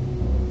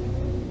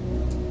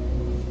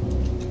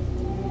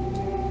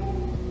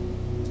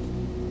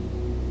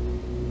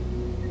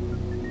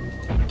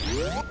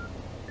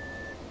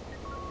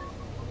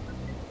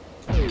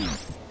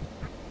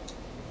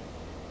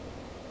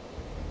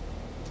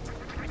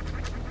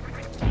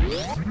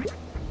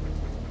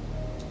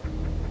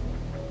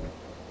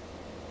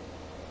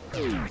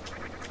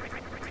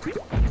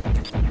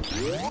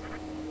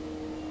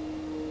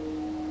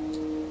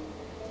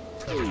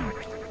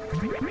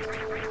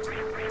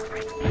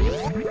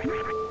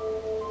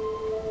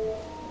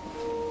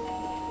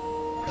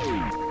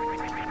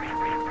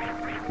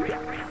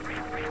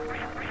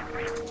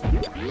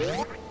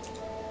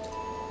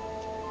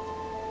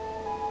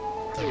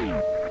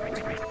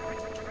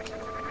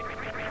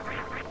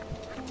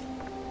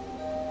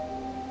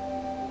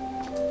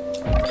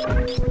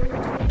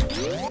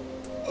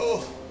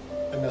 Oh,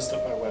 I messed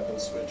up my weapon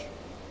switch.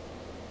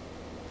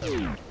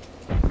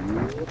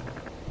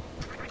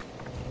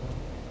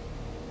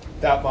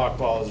 That mock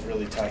ball is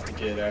really tough to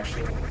get,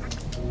 actually.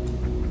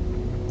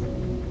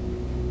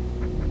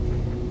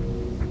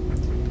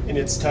 And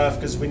it's tough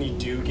because when you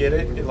do get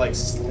it, it like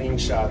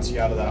slingshots you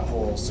out of that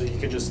hole, so you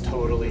could just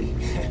totally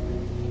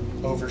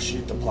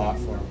overshoot the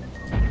platform.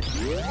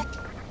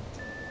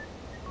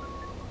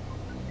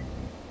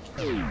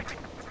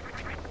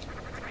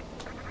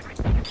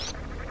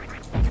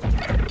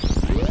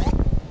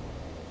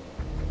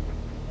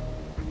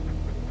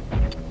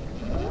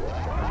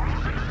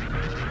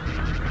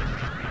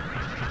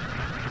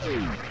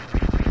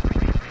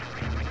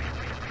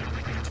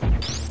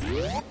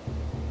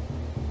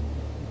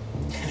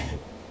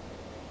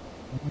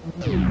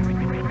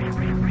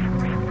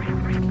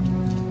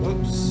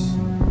 Whoops.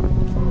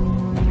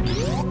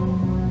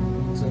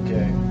 It's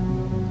okay.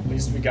 At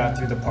least we got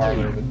through the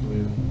parlor with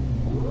blue.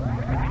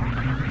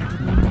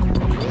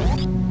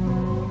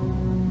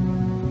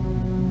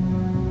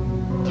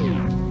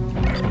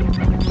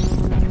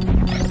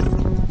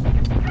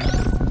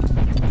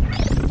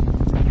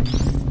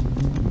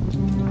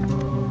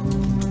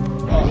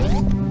 Oh.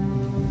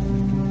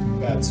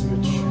 Bad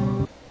switch.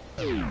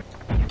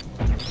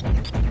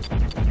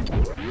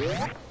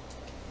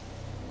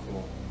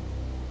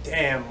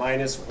 Damn,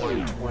 minus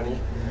 120.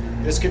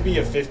 This could be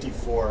a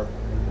 54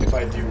 if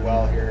I do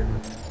well here.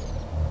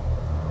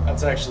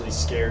 That's actually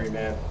scary,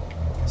 man.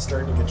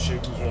 Starting to get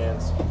shaky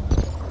hands.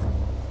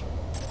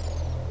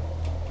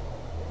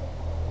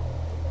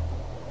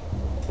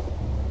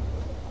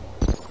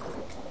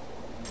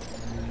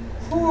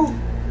 Whew.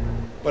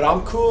 But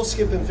I'm cool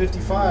skipping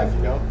 55,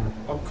 you know?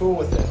 I'm cool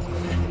with it.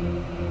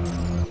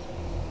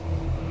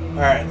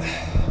 Alright,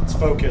 let's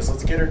focus.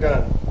 Let's get her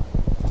done.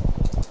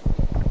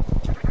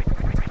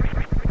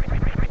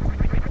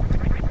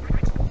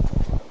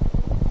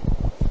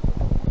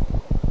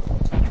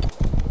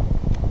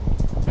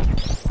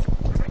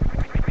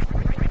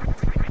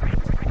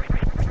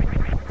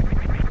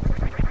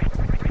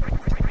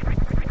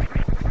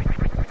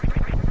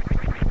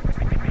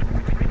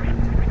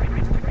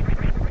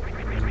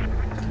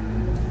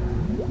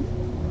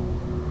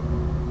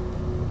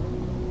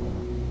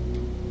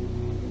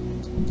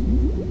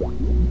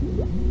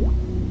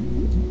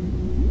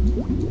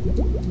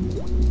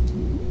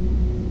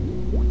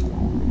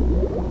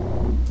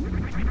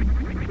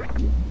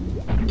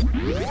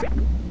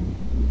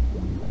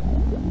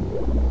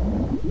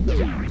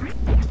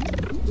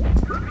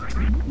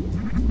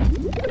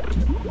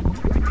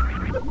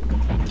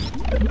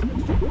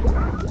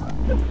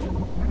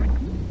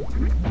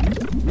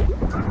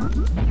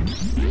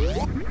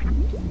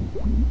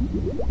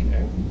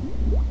 Okay.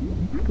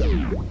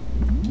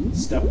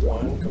 Step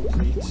 1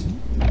 complete.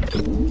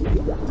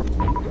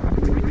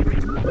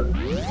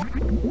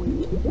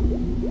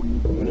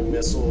 I'm gonna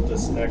missile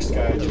this next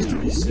guy just to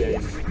be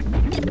safe.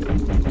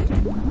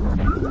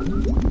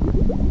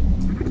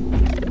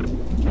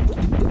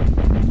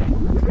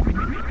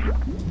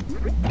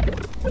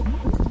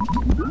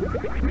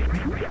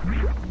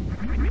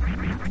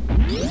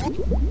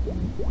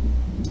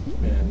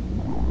 Man.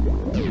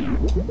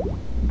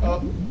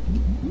 Oh.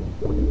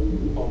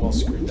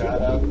 Almost screwed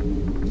that up.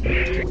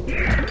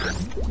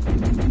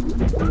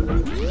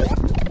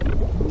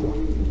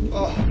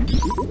 Oh.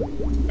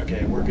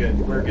 Okay, we're good.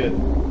 We're good.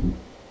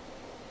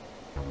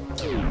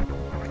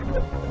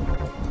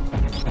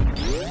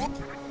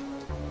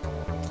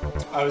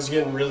 I was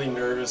getting really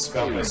nervous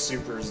about my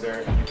supers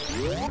there.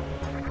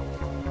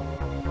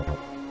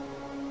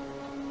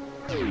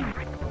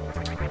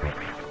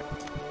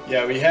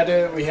 Yeah, we had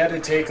to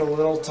take a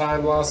little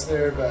time loss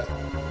there, but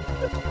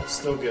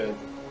still good.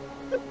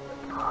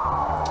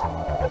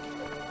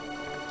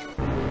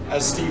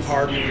 As Steve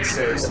Harvey would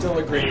say, still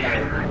a great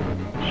night.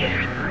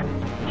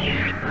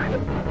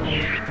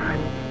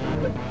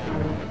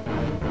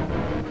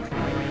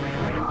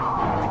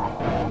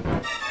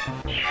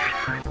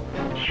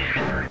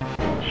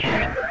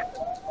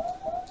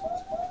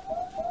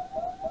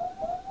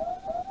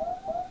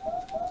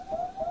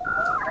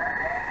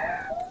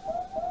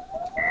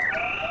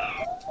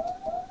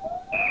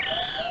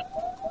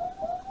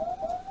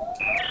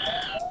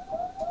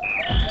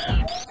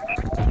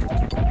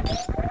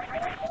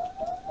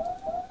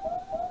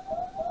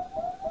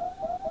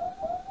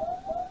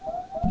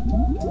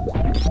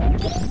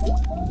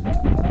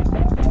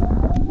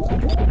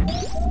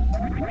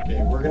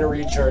 Okay, we're gonna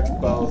recharge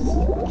both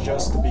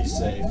just to be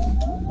safe.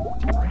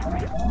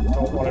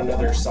 Don't want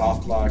another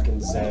soft lock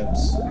and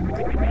Zebs.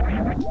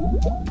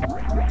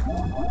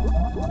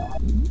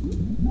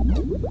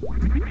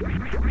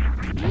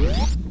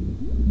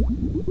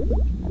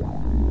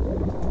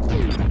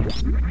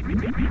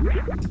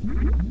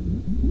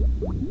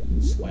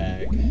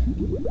 Swag.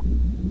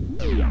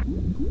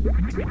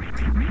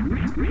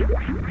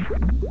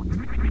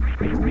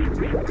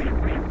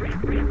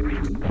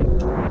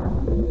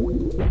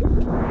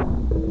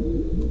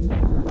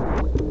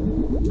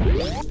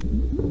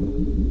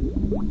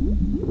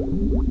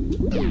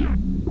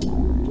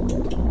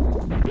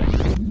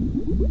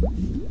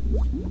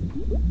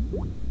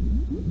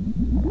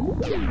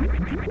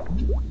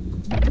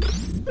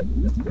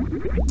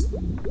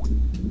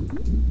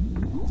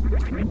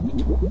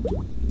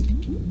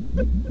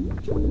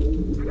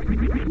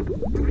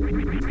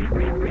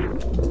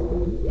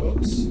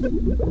 Oops.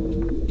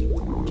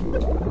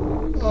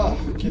 Oh,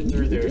 get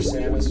through there,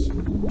 Samus.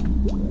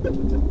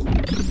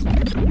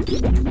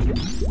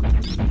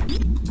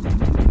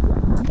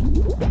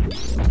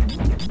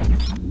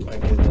 My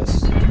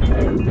goodness.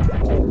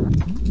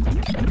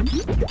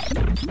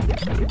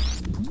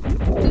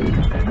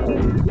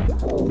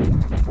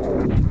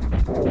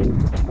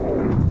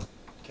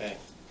 Okay.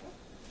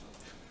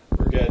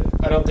 We're good.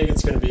 I don't think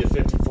it's going to be a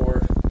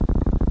 54,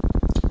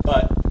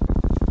 but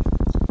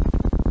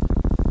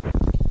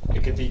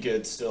it could be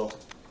good still.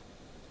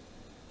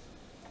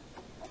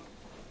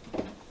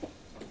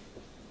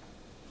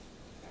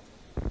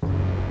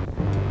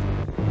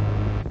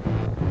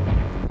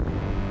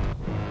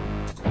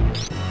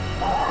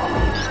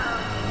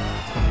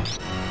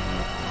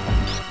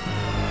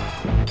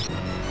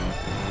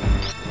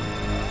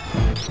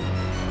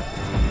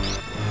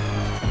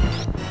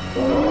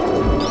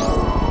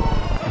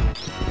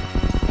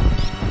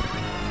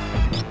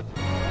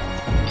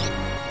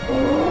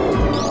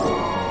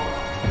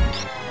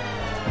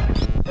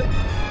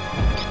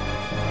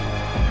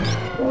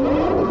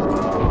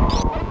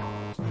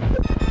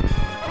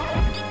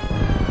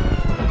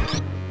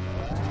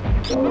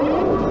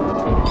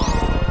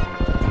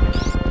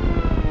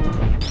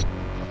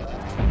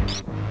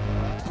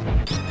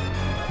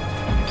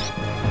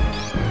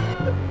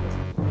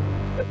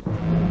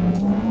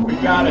 We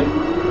got it.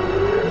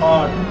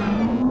 Hog.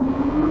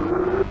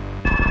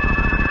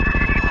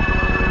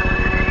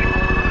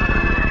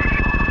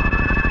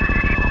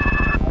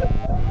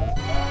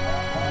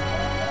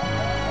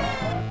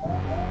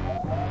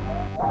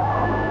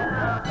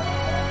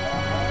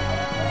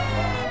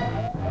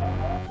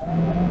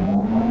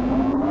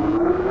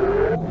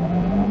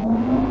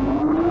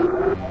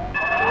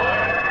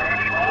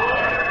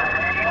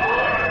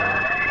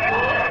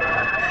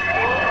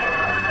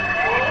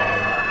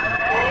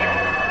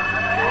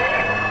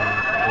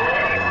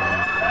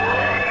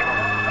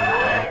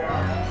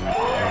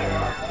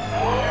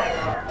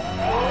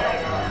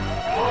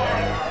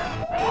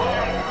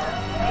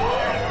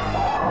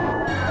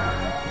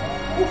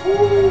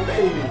 Woohoo,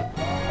 baby!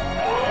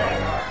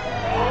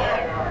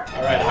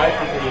 Alright,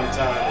 hyper beam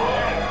time.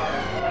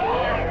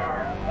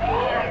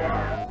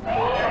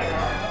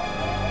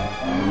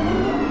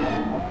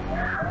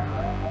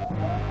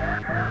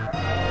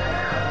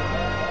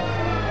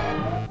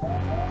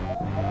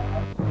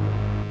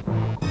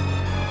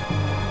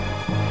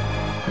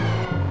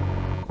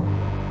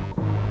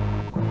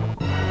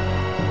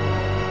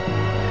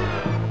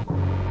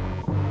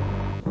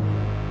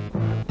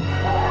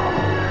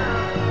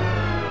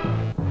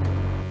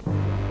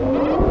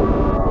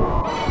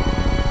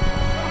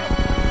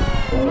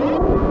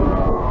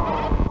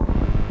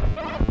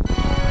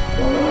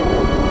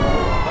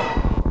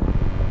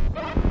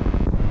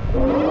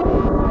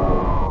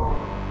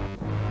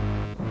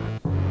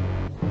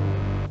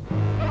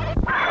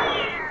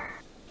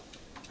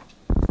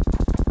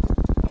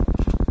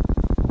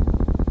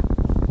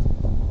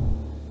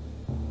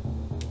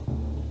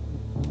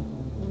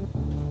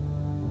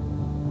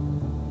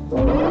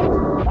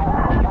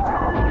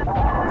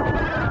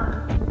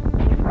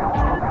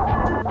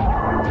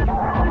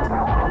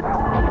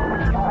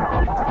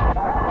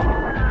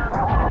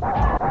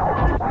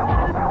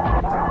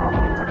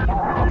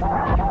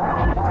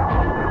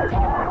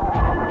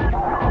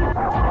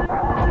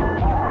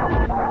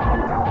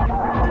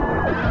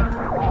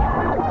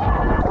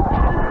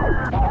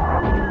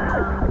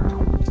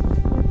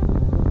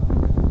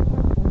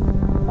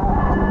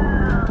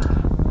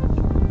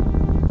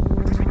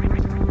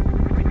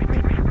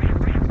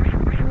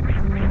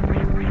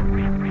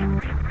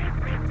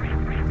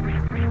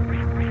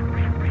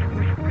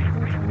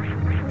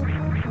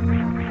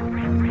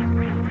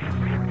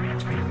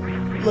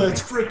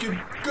 Let's frickin'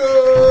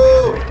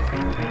 go!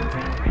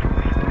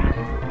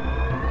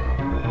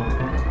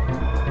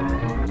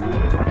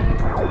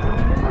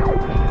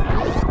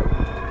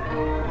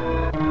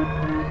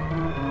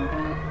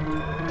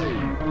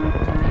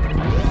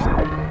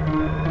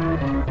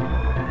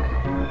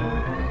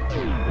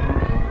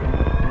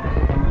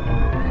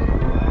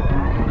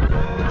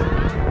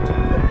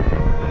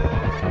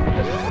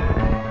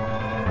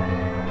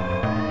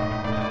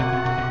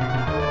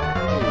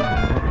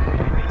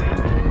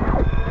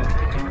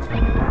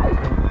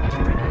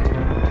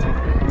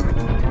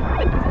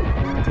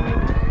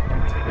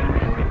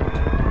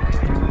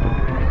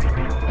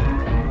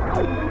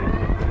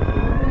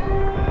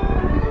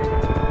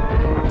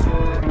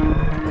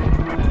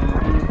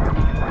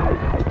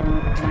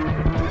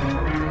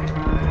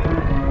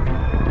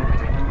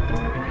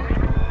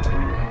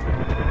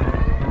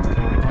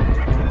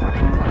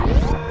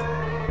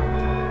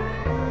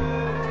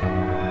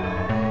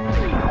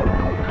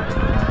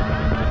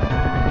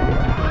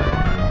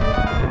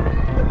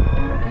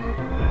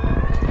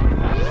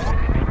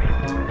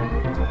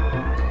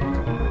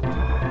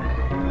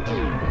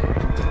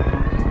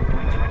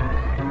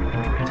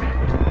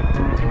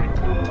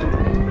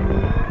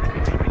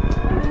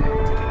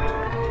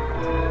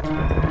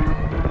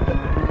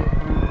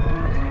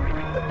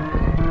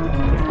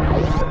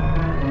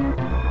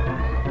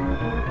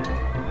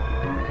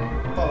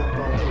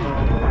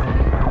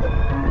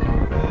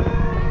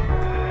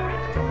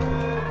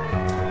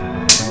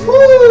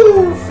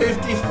 Woo!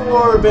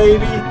 54,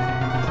 baby!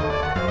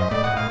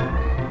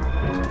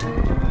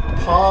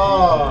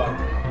 Paw!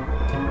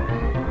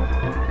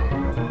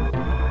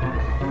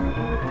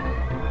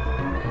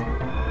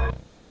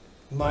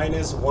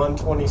 Minus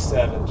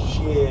 127.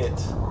 Shit.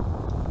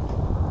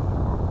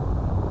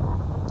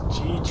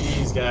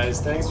 GG's,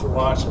 guys. Thanks for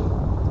watching.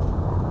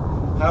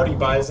 Howdy,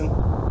 Bison.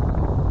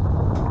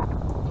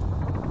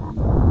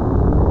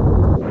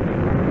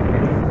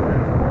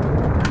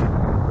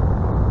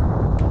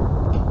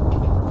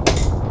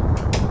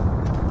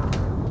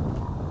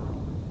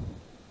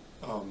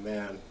 Oh,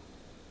 man.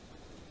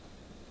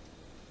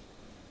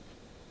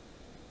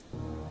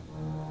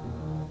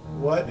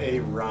 What a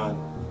run.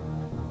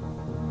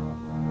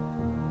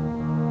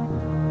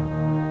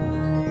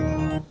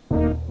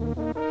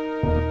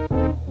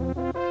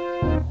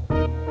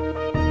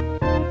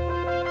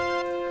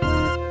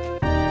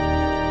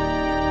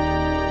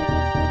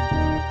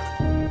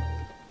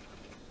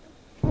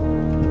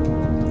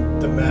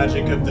 The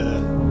magic of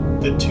the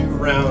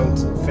 2-round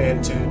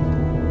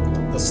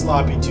Phantoon, the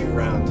sloppy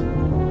 2-round.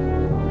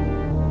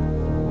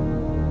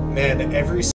 Man, every